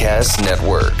Podcast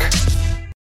Network.